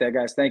appreciate that,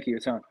 guys. Thank you a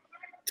ton.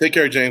 Take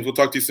care, James. We'll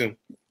talk to you soon.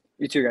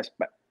 You too, guys.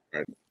 Bye. All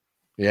right.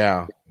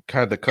 Yeah,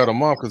 had to cut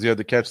him off because he had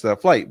to catch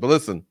that flight. But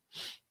listen,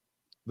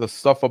 the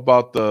stuff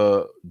about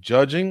the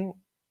judging,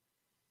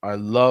 I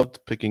loved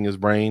picking his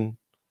brain.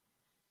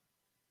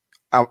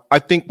 I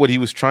think what he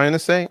was trying to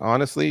say,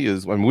 honestly,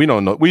 is when we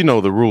know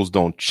the rules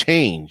don't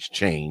change.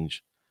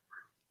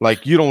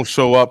 Like you don't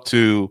show up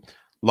to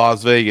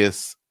Las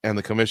Vegas and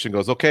the commission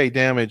goes, okay,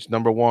 damage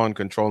number 1,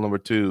 control number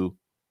 2.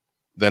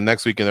 Then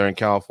next weekend they're in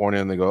California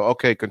and they go,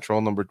 okay,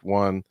 control number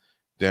 1,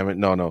 damn it.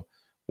 No.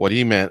 What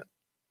he meant,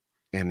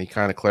 and he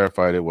kind of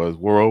clarified it, was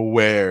we're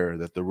aware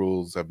that the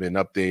rules have been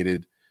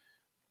updated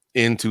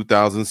in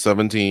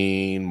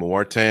 2017,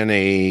 more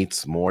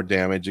 10-8s, more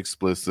damage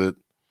explicit.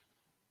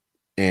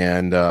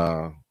 And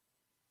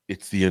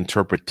it's the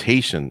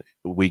interpretation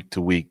week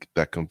to week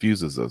that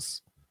confuses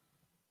us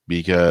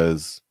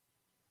because,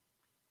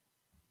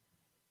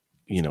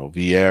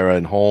 Vieira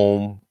and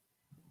Holm,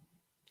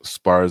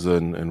 Sparza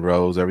and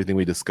Rose, everything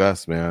we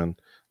discussed, man.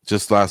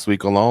 Just last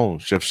week alone,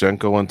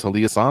 Shevchenko and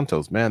Talia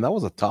Santos, man, that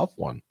was a tough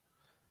one.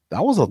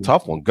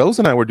 Goes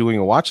and I were doing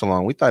a watch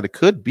along. We thought it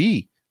could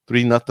be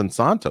 3-0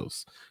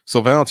 Santos.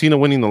 So Valentina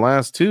winning the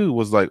last 2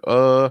 was like,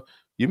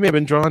 you may have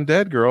been drawn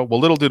dead, girl. Well,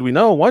 little did we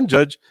know, one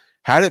judge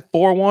had it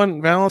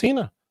 4-1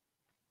 Valentina.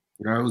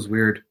 That was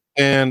weird.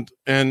 And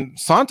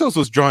Santos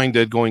was drawing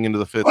dead going into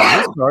the 5th on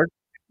his card.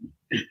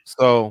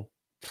 So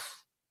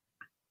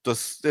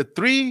the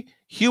 3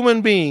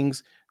 human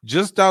beings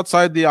just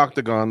outside the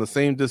octagon, the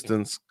same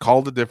distance,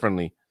 called it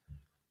differently.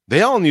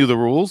 They all knew the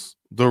rules.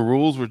 The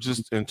rules were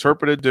just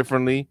interpreted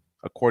differently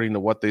according to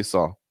what they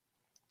saw.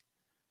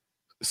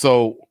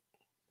 So,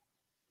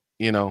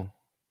 it's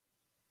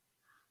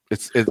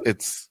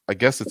I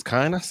guess it's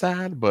kind of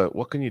sad, but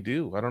what can you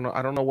do? I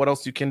don't know what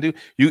else you can do.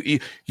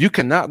 You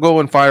cannot go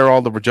and fire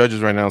all the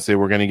judges right now and say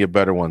we're going to get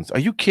better ones. Are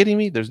you kidding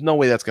me? There's no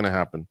way that's going to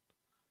happen.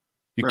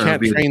 You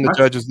can't train the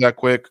judges that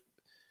quick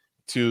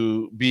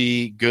to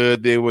be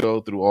good. They would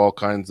go through all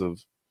kinds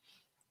of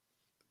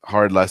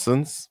hard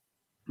lessons.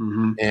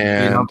 Mm-hmm.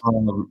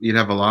 And you'd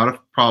have a lot of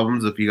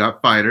problems if you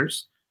got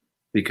fighters,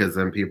 because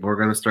then people are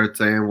going to start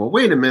saying, well,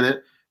 wait a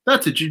minute,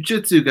 that's a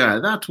jiu-jitsu guy.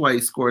 That's why he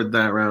scored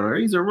that round. Or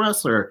he's a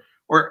wrestler.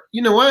 Or,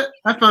 you know what?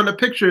 I found a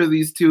picture of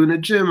these two in a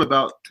gym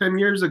about 10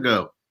 years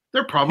ago.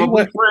 They're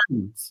probably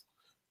friends.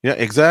 Yeah,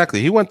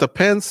 exactly. He went to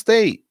Penn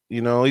State.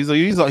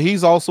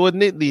 He's also a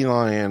Nittany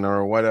Lion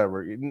or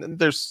whatever.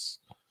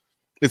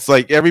 It's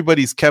like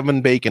everybody's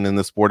Kevin Bacon in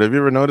the sport. Have you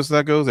ever noticed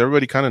that goes?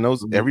 Everybody kind of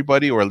knows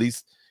everybody, or at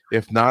least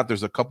if not,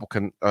 there's a couple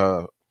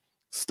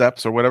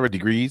steps or whatever,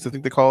 degrees, I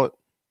think they call it.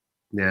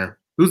 Yeah.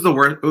 Who's the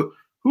worst? Who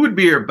would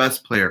be your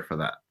best player for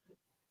that?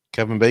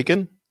 Kevin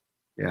Bacon?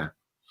 Yeah.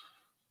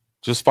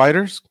 Just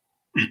fighters?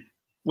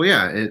 Well,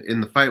 yeah,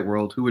 in the fight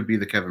world, who would be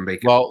the Kevin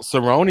Bacon? Well,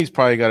 Cerrone's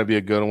probably got to be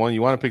a good one.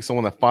 You want to pick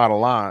someone that fought a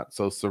lot.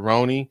 So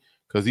Cerrone,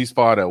 because he's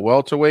fought at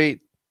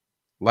welterweight,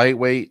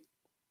 lightweight.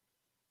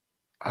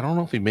 I don't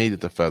know if he made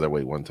it to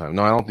featherweight one time.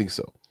 No, I don't think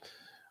so.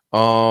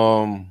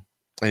 And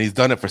he's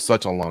done it for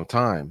such a long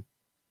time.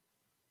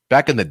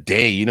 Back in the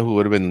day, you know who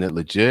would have been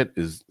legit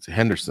is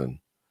Henderson,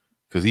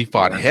 because he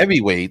fought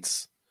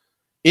heavyweights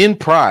in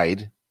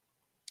Pride.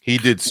 He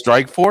did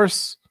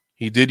Strikeforce.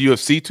 He did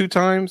UFC 2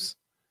 times.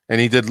 And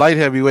he did light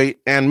heavyweight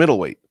and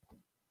middleweight.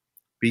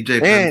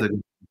 BJ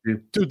Penn.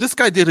 Dude, this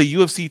guy did a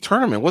UFC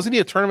tournament. Wasn't he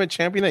a tournament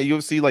champion at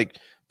UFC like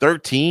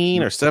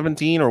 13 or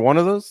 17 or one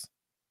of those?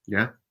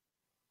 Yeah.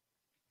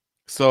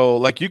 So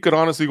like you could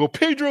honestly go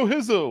Pedro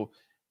Hizzo.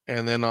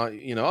 And then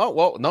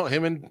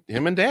him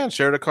and Dan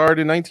shared a card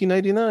in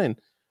 1999.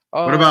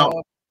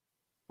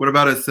 What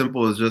about as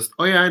simple as just,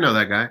 oh yeah, I know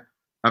that guy.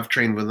 I've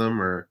trained with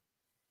him or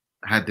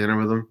had dinner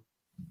with him.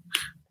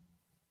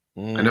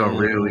 I know a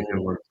really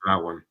good one for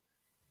that one.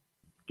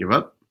 Give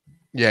up?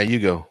 Yeah, you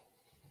go.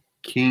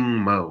 King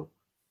Mo.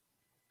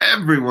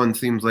 Everyone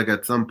seems like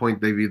at some point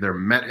they've either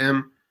met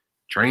him,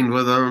 trained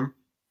with him.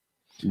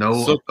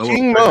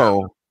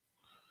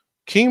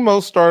 King Mo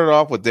started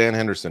off with Dan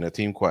Henderson at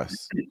Team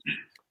Quest.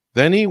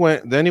 Then he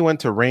went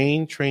to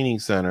Rain Training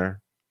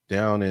Center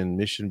down in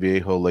Mission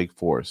Viejo, Lake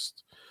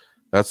Forest.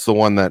 That's the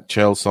one that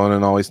Chael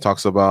Sonnen always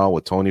talks about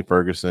with Tony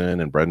Ferguson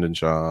and Brendan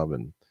Schaub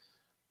and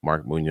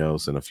Mark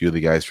Munoz and a few of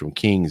the guys from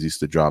Kings used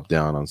to drop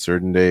down on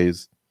certain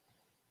days.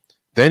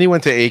 Then he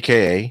went to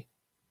AKA.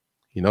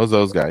 He knows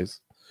those guys.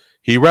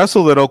 He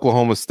wrestled at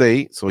Oklahoma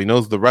State, so he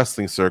knows the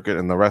wrestling circuit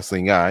and the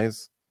wrestling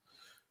guys.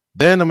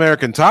 Then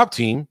American Top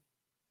Team,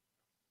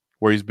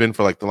 where he's been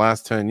for like the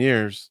last 10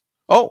 years.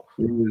 Oh,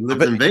 he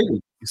lived in Vegas.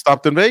 He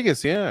stopped in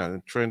Vegas, yeah.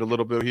 Trained a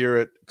little bit here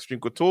at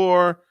Extreme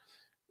Couture,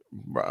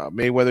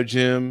 Mayweather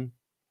Gym.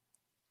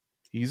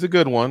 He's a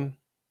good one.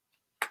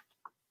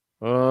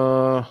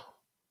 So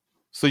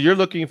you're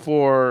looking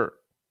for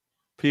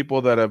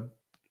people that have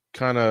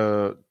kind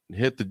of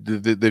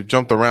they've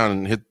jumped around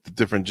and hit the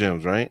different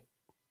gyms, right?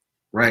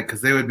 Right,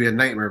 because they would be a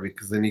nightmare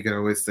because then you could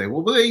always say,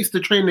 well, they used to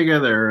train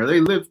together or they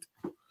lived.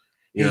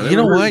 You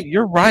know what?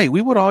 You're right. We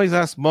would always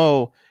ask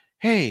Mo,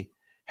 hey,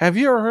 have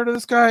you ever heard of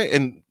this guy?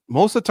 And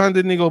most of the time,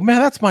 didn't he go,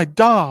 man, that's my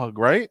dog,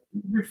 right?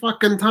 Every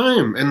fucking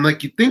time. And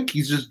like you think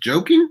he's just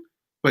joking,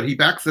 but he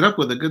backs it up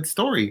with a good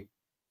story.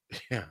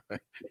 Yeah.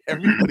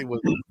 Everybody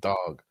was a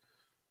dog.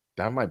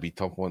 That might be a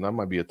tough one. That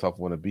might be a tough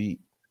one to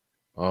beat.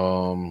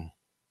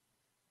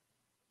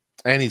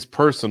 And he's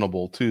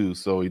personable too,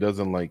 so he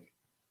doesn't like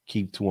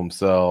keep to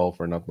himself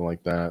or nothing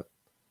like that.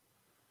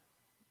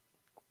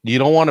 You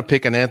don't want to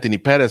pick an Anthony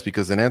Pettis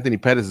because Anthony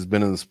Pettis has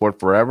been in the sport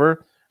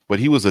forever, but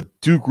he was a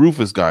Duke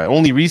Rufus guy.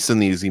 Only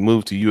recently is he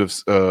moved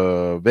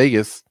to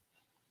Vegas,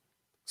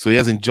 so he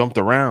hasn't jumped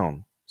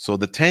around. So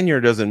the tenure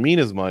doesn't mean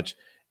as much.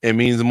 It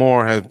means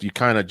more have you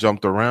kind of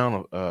jumped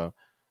around. How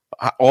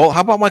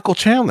about Michael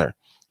Chandler?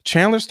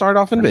 Chandler started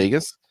off in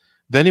Vegas.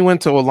 Then he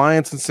went to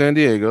Alliance in San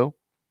Diego.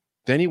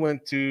 Then he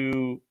went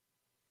to,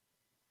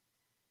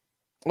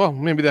 well,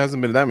 maybe there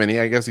hasn't been that many.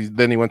 I guess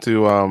then he went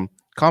to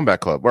Combat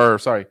Club,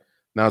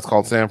 now it's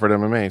called Sanford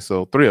MMA.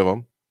 So 3 of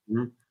them.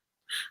 Mm-hmm.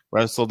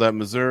 Wrestled at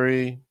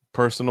Missouri,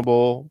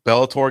 personable,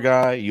 Bellator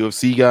guy,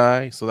 UFC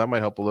guy. So that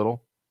might help a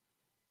little.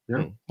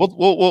 Yeah,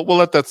 we'll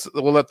let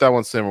that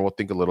one simmer. We'll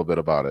think a little bit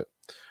about it.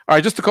 All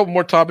right, just a couple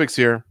more topics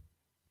here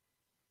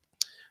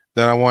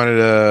that I wanted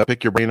to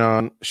pick your brain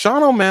on.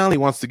 Sean O'Malley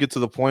wants to get to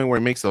the point where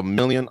he makes $1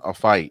 million a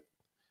fight.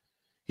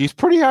 He's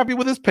pretty happy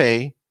with his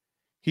pay.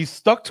 He's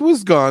stuck to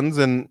his guns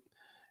and,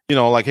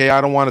 like, hey,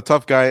 I don't want a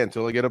tough guy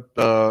until I get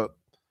a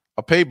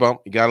pay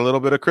bump. He got a little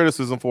bit of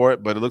criticism for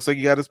it, but it looks like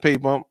he got his pay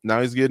bump.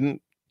 Now he's getting a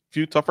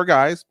few tougher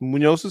guys.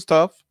 Munoz is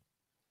tough.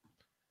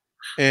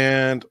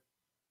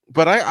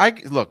 But I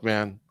look,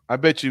 man, I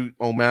bet you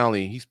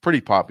O'Malley, he's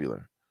pretty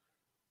popular.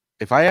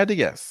 If I had to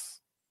guess,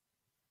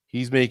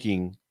 he's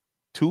making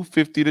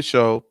 $250 to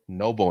show,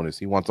 no bonus.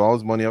 He wants all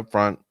his money up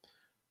front,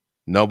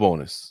 no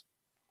bonus.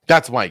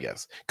 That's my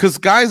guess. Because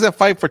guys that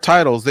fight for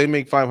titles, they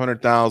make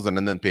 $500,000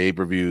 and then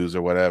pay-per-views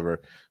or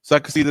whatever. So I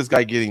could see this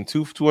guy getting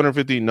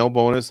 $250, no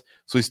bonus.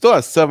 So he still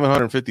has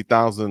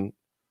 $750,000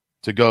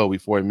 to go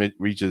before he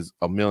reaches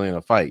 $1 million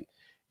a fight.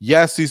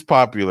 Yes, he's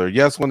popular.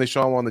 Yes, when they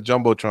show him on the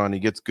Jumbotron, he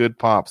gets good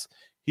pops.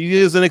 He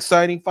is an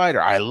exciting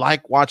fighter. I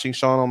like watching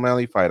Sean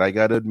O'Malley fight. I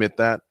got to admit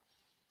that.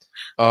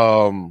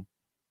 But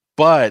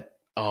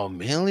 $1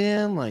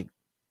 million, like,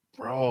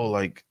 bro,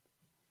 like,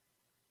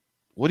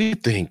 what do you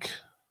think?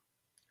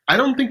 I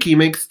don't think he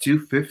makes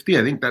 $250.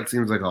 I think that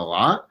seems like a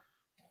lot.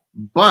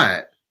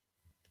 But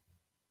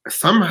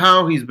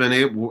somehow he's been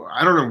able,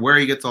 I don't know where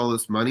he gets all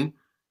this money,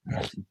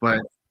 but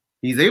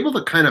he's able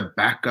to kind of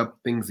back up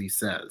things he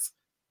says.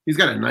 He's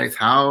got a nice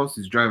house.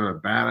 He's driving a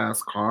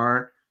badass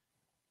car.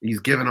 He's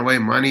giving away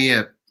money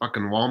at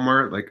fucking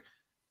Walmart. Like,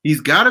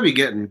 he's got to be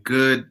getting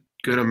good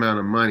amount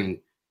of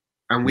money.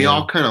 And we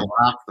all kind of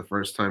laughed the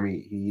first time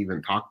he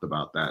even talked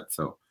about that.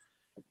 So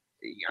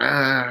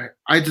I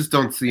just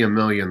don't see $1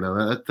 million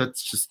though.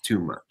 That's just too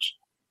much.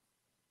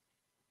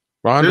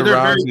 Ronda They're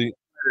Rousey.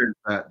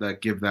 that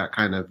give that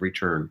kind of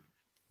return.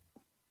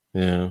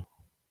 Yeah.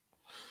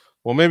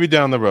 Well, maybe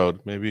down the road.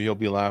 Maybe he'll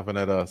be laughing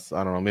at us.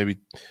 I don't know. Maybe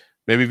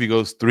if he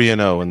goes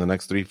 3-0 in the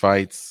next 3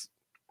 fights,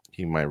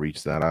 he might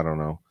reach that. I don't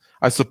know.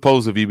 I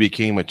suppose if he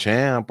became a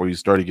champ or you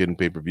started getting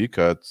pay-per-view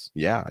cuts,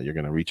 yeah, you're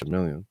going to reach $1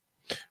 million.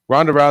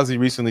 Ronda Rousey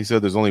recently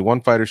said there's only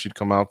one fighter she'd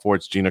come out for.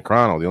 It's Gina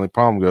Carano. The only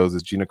problem goes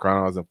is Gina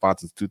Carano hasn't fought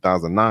since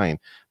 2009.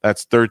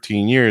 That's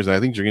 13 years. I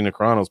think Gina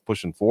Carano's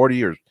pushing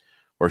 40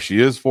 or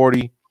she is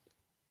 40.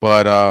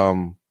 But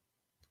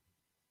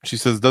she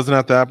says it doesn't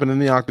have to happen in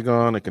the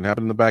octagon. It can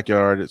happen in the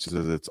backyard. She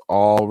says it's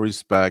all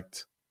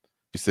respect.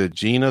 She said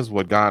Gina's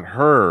what got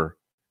her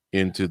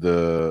into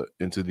the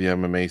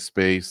MMA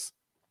space.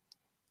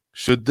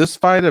 Should this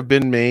fight have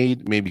been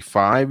made maybe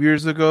 5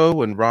 years ago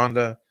when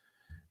Ronda,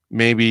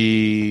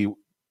 maybe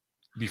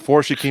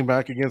before she came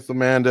back against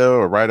Amanda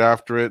or right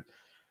after it,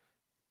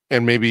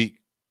 and maybe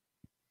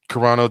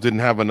Carano didn't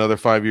have another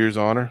 5 years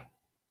on her?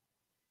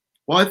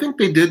 Well, I think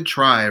they did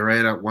try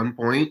right at one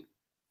point,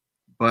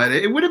 but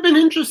it would have been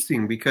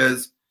interesting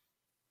because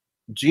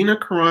Gina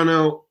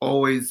Carano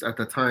always at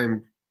the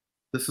time,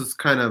 this is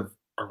kind of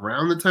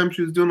around the time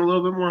she was doing a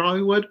little bit more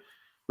Hollywood,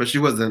 but she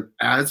wasn't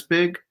as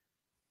big.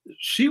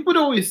 She would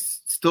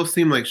always still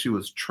seem like she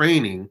was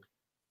training.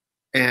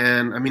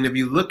 And I mean, if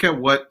you look at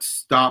what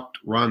stopped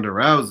Ronda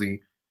Rousey,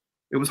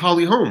 it was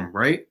Holly Holm,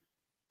 right?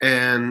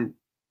 And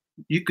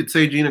you could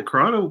say Gina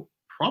Carano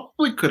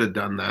probably could have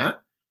done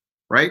that,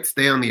 right?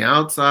 Stay on the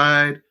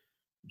outside,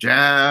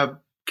 jab,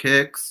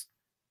 kicks.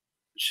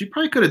 She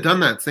probably could have done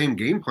that same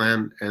game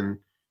plan, and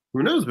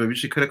who knows, maybe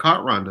she could have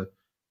caught Ronda.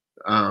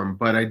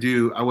 But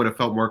I would have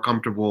felt more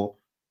comfortable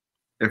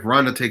if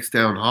Ronda takes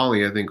down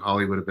Holly. I think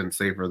Holly would have been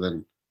safer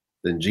than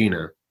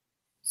Gina.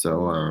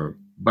 So,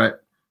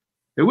 but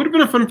it would have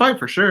been a fun fight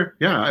for sure.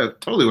 Yeah, I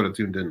totally would have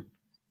tuned in.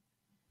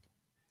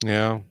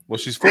 Yeah. Well,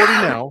 she's 40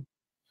 now.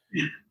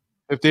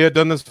 If they had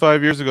done this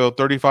 5 years ago,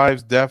 35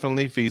 is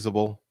definitely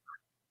feasible.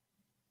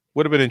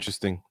 Would have been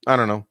interesting. I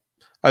don't know.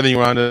 I think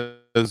Ronda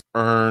has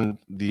earned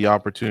the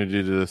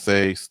opportunity to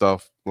say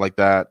stuff like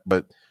that,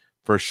 but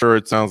for sure,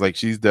 it sounds like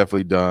she's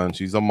definitely done.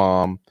 She's a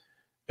mom.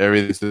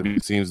 Everything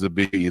seems to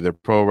be either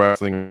pro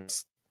wrestling,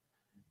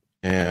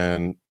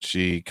 and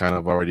she kind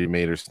of already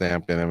made her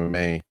stamp in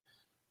MMA.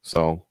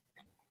 So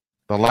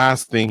the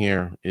last thing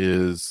here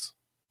is,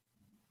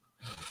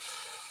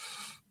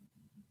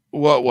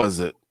 what was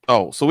it?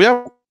 Oh, so we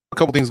have a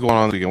couple things going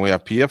on this weekend. We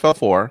have PFL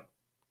 4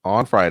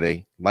 on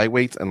Friday,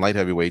 lightweights and light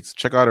heavyweights.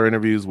 Check out our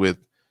interviews with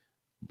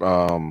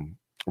Roush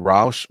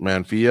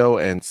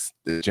Manfio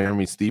and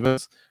Jeremy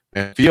Stevens.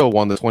 Manfio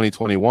won the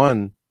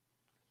 2021,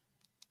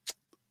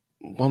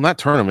 well, not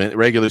tournament,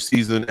 regular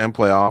season and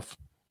playoff.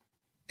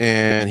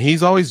 And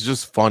he's always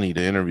just funny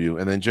to interview.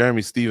 And then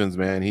Jeremy Stevens,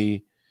 man,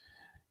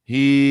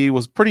 he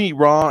was pretty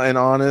raw and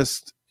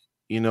honest.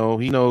 You know,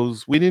 he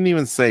knows, we didn't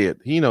even say it.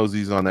 He knows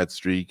he's on that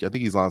streak. I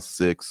think he's lost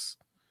 6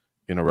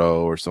 in a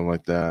row or something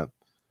like that.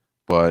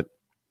 But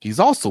he's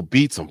also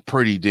beat some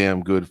pretty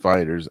damn good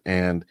fighters,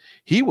 and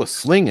he was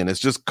slinging. It's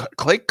just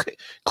Clay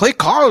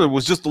Collard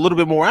was just a little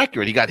bit more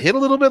accurate. He got hit a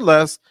little bit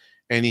less,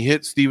 and he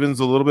hit Stevens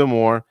a little bit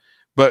more.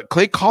 But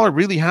Clay Collard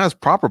really has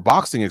proper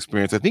boxing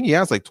experience. I think he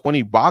has like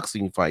 20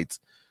 boxing fights.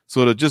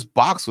 So to just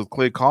box with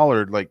Clay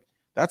Collard, like,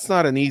 that's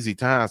not an easy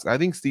task. I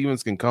think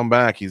Stevens can come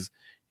back. He's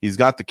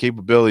got the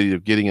capability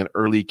of getting an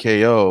early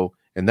KO,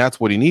 and that's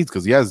what he needs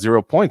because he has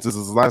 0 points. This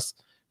is his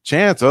last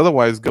chance.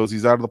 Otherwise,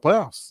 he's out of the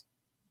playoffs.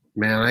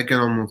 Man, I can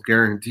almost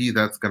guarantee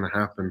that's going to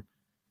happen.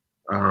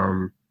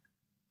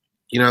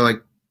 You know,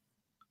 like,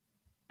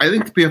 I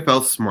think the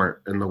PFL's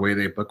smart in the way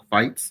they book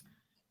fights,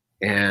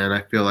 and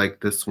I feel like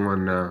this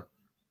one's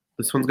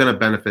going to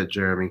benefit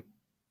Jeremy,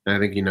 and I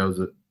think he knows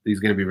it.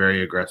 He's going to be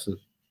very aggressive.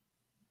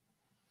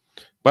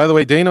 By the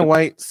way, Dana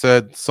White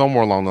said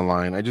somewhere along the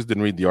line, I just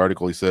didn't read the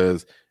article, he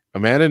says,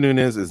 Amanda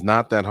Nunes is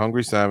not that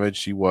hungry savage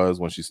she was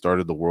when she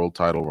started the world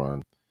title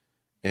run.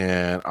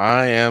 And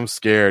I am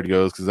scared,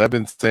 goes, because I've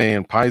been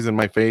saying pies in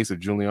my face if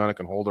Juliana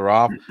can hold her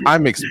off.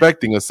 I'm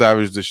expecting a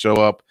Savage to show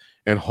up,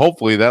 and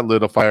hopefully that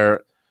lit a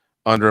fire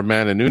under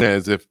Amanda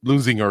Nunes. If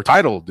losing her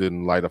title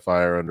didn't light a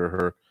fire under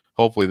her,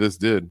 hopefully this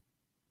did.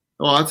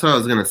 Well, that's what I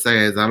was going to say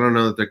is I don't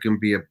know that there can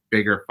be a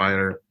bigger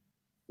fire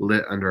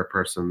lit under a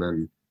person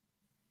than,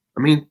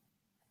 I mean,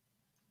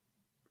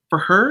 for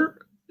her,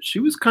 she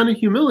was kind of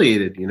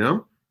humiliated, you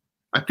know?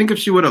 I think if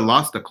she would have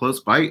lost a close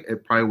fight,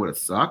 it probably would have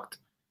sucked.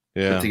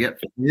 Yeah. But to get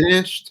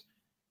finished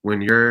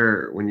when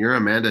you're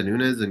Amanda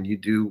Nunes and you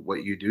do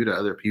what you do to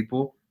other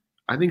people,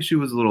 I think she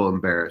was a little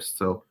embarrassed.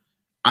 So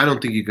I don't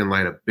think you can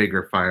light a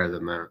bigger fire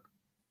than that.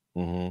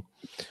 Mm-hmm.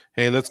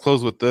 Hey, let's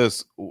close with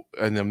this.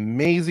 An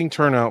amazing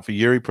turnout for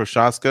Yuri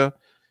Prochazka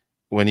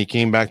when he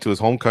came back to his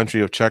home country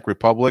of Czech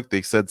Republic.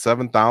 They said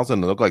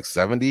 7,000. It looked like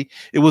 70.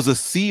 It was a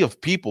sea of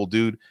people,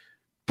 dude.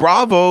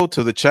 Bravo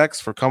to the Czechs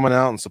for coming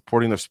out and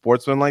supporting their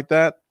sportsmen like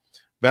that.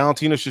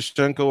 Valentina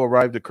Shevchenko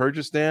arrived at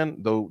Kyrgyzstan,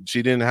 though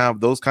she didn't have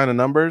those kind of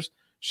numbers.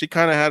 she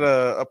kind of had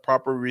a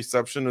proper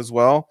reception as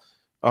well.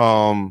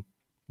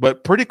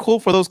 But pretty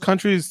cool for those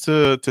countries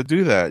to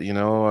do that. You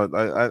know,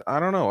 I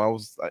don't know.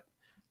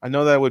 I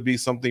know that would be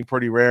something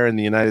pretty rare in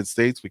the United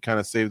States. We kind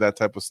of save that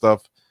type of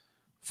stuff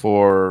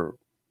for,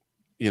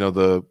 you know,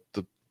 the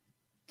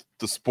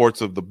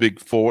sports of the big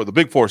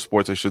four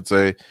sports, I should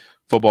say,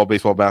 football,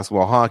 baseball,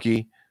 basketball,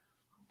 hockey.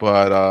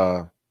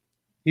 But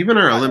even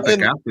our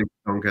Olympic athletes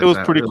don't get that. It was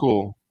pretty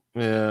cool.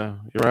 Yeah,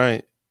 you're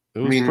right. It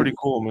was pretty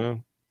cool,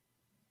 man.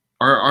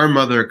 Our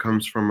mother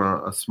comes from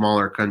a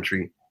smaller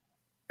country,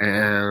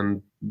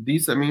 and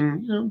these, I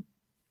mean, you know,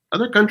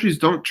 other countries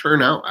don't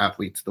churn out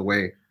athletes the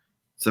way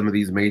some of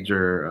these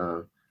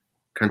major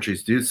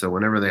countries do. So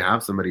whenever they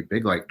have somebody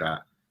big like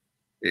that,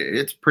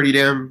 it's pretty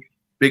damn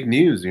big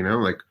news, you know.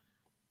 Like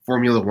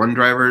Formula One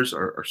drivers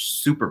are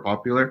super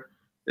popular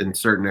in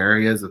certain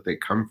areas that they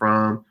come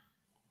from.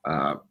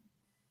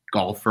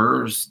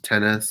 Golfers,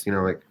 tennis, you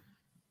know, like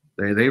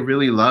they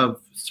really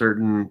love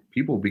certain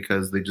people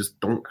because they just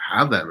don't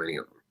have that many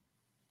of them.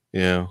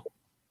 Yeah.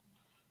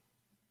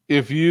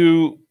 If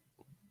you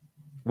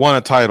won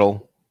a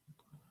title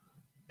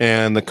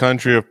and the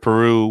country of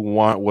Peru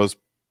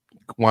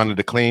wanted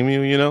to claim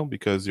you, you know,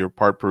 because you're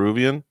part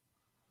Peruvian,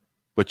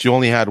 but you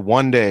only had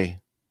one day,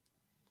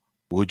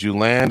 would you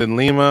land in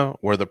Lima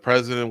where the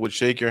president would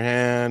shake your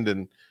hand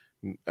and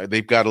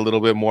they've got a little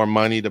bit more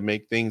money to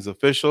make things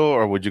official?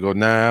 Or would you go,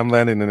 nah, I'm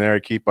landing in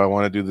Arequipa. I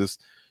want to do this,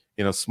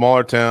 you know,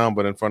 smaller town,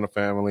 but in front of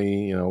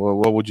family. You know,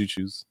 what would you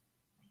choose?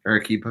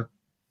 Arequipa.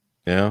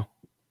 Yeah.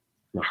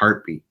 A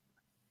heartbeat.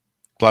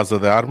 Plaza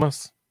de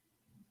Armas?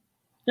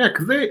 Yeah,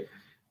 because they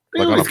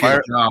like always get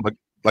a job.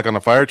 Like on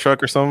a fire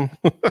truck or something?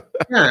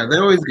 Yeah, they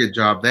always get a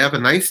job. They have a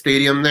nice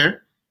stadium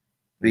there.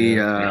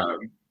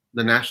 The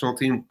national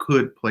team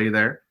could play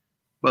there,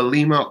 but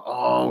Lima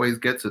always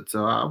gets it,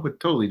 so I would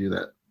totally do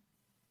that.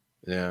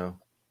 Yeah.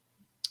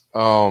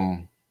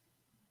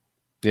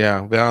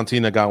 Yeah,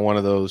 Valentina got one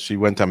of those. She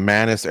went to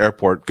Manis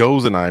Airport.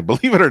 Goes and I,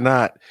 believe it or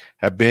not,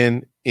 have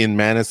been in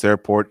Manis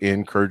Airport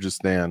in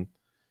Kyrgyzstan.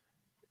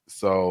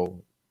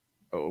 So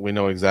we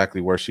know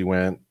exactly where she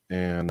went,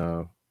 and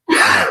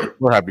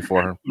we're happy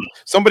for her.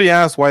 Somebody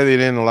asked why they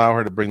didn't allow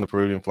her to bring the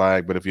Peruvian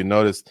flag, but if you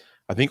notice,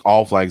 I think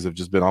all flags have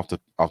just been off the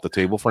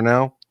table for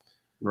now.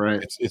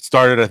 Right. It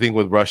started, I think,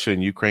 with Russia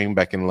and Ukraine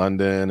back in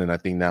London, and I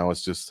think now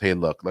it's just, hey,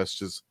 look, let's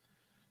just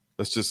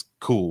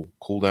cool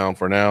down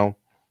for now.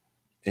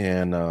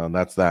 And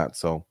that's that.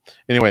 So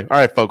anyway, all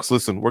right, folks,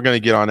 listen, we're going to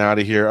get on out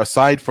of here.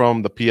 Aside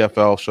from the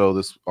PFL show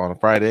this on a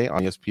Friday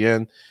on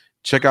ESPN,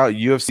 check out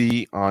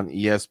UFC on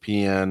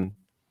ESPN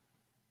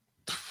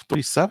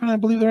 37, I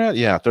believe they're at.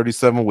 Yeah,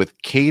 37 with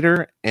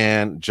Kattar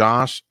and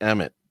Josh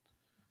Emmett.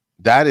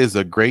 That is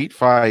a great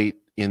fight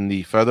in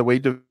the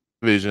featherweight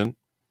division.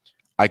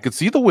 I could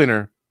see the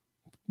winner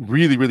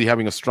really, really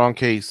having a strong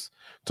case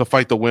to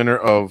fight the winner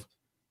of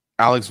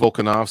Alex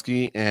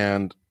Volkanovski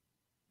and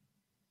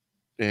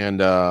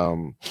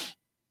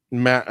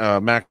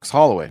Max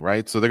Holloway,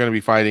 right? So they're going to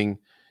be fighting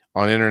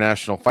on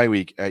International Fight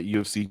Week at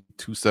UFC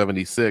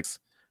 276.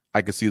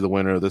 I could see the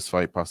winner of this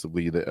fight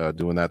possibly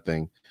doing that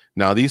thing.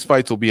 Now, these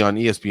fights will be on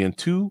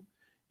ESPN2,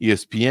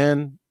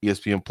 ESPN,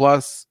 ESPN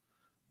Plus.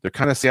 They're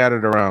kind of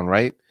scattered around,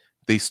 right?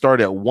 They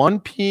start at 1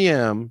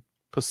 p.m.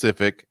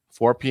 Pacific,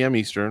 4 p.m.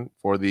 Eastern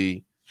for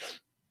the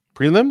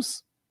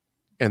prelims,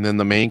 and then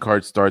the main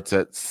card starts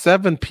at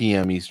 7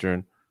 p.m.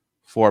 Eastern,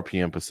 4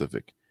 p.m.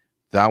 Pacific.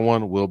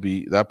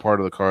 That part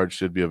of the card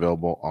should be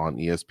available on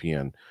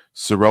ESPN.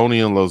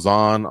 Cerrone and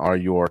Lausanne are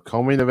your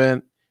co-main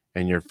event,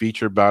 and your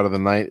featured bout of the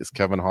night is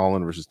Kevin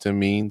Holland versus Tim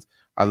Means.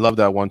 I love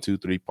that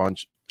 1-2-3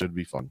 punch. Should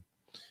be fun.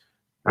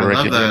 I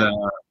love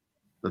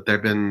that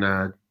they've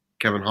been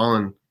Kevin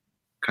Holland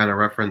kind of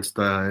referenced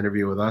the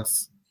interview with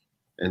us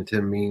and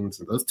Tim Means.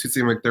 Those two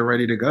seem like they're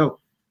ready to go.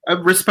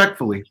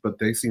 Respectfully, but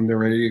they seem they're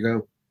ready to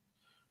go.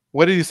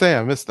 What did he say?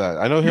 I missed that.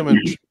 I know him and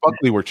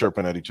Buckley were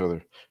chirping at each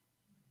other.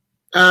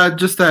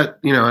 Just that,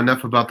 you know,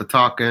 enough about the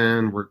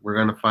talking. We're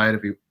gonna fight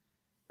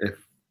if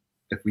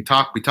we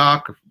talk, we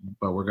talk,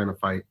 but we're gonna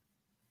fight.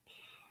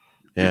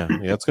 Yeah,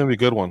 it's gonna be a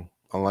good one.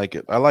 I like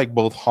it. I like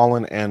both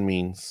Holland and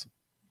Means.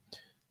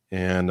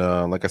 And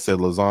like I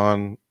said,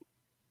 Lausanne,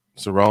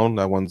 Cerrone,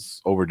 that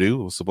one's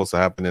overdue. It was supposed to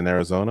happen in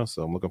Arizona,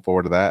 so I'm looking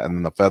forward to that. And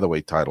then the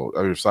featherweight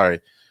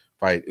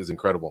fight is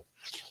incredible.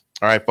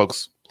 All right,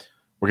 folks.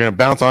 We're going to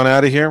bounce on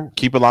out of here.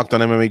 Keep it locked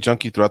on MMA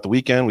Junkie throughout the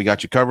weekend. We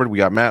got you covered. We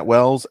got Matt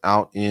Wells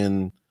out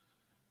in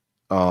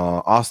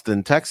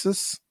Austin,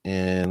 Texas,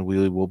 and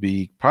we will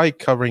be probably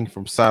covering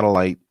from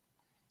satellite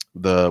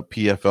the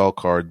PFL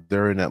card.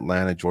 They're in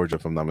Atlanta, Georgia,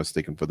 if I'm not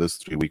mistaken, for this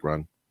 3-week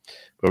run.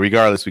 But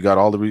regardless, we got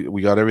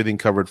everything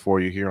covered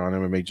for you here on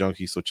MMA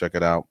Junkie, so check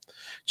it out.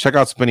 Check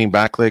out Spinning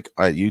Backlick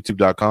at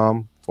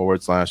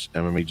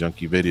youtube.com/MMA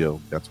Junkie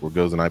video. That's where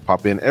Goes and I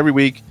pop in every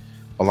week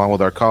along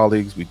with our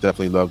colleagues. We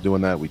definitely love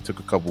doing that. We took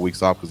a couple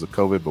weeks off because of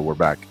COVID, but we're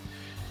back.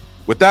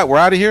 With that, we're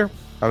out of here.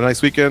 Have a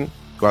nice weekend.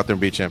 Go out there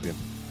and be a champion.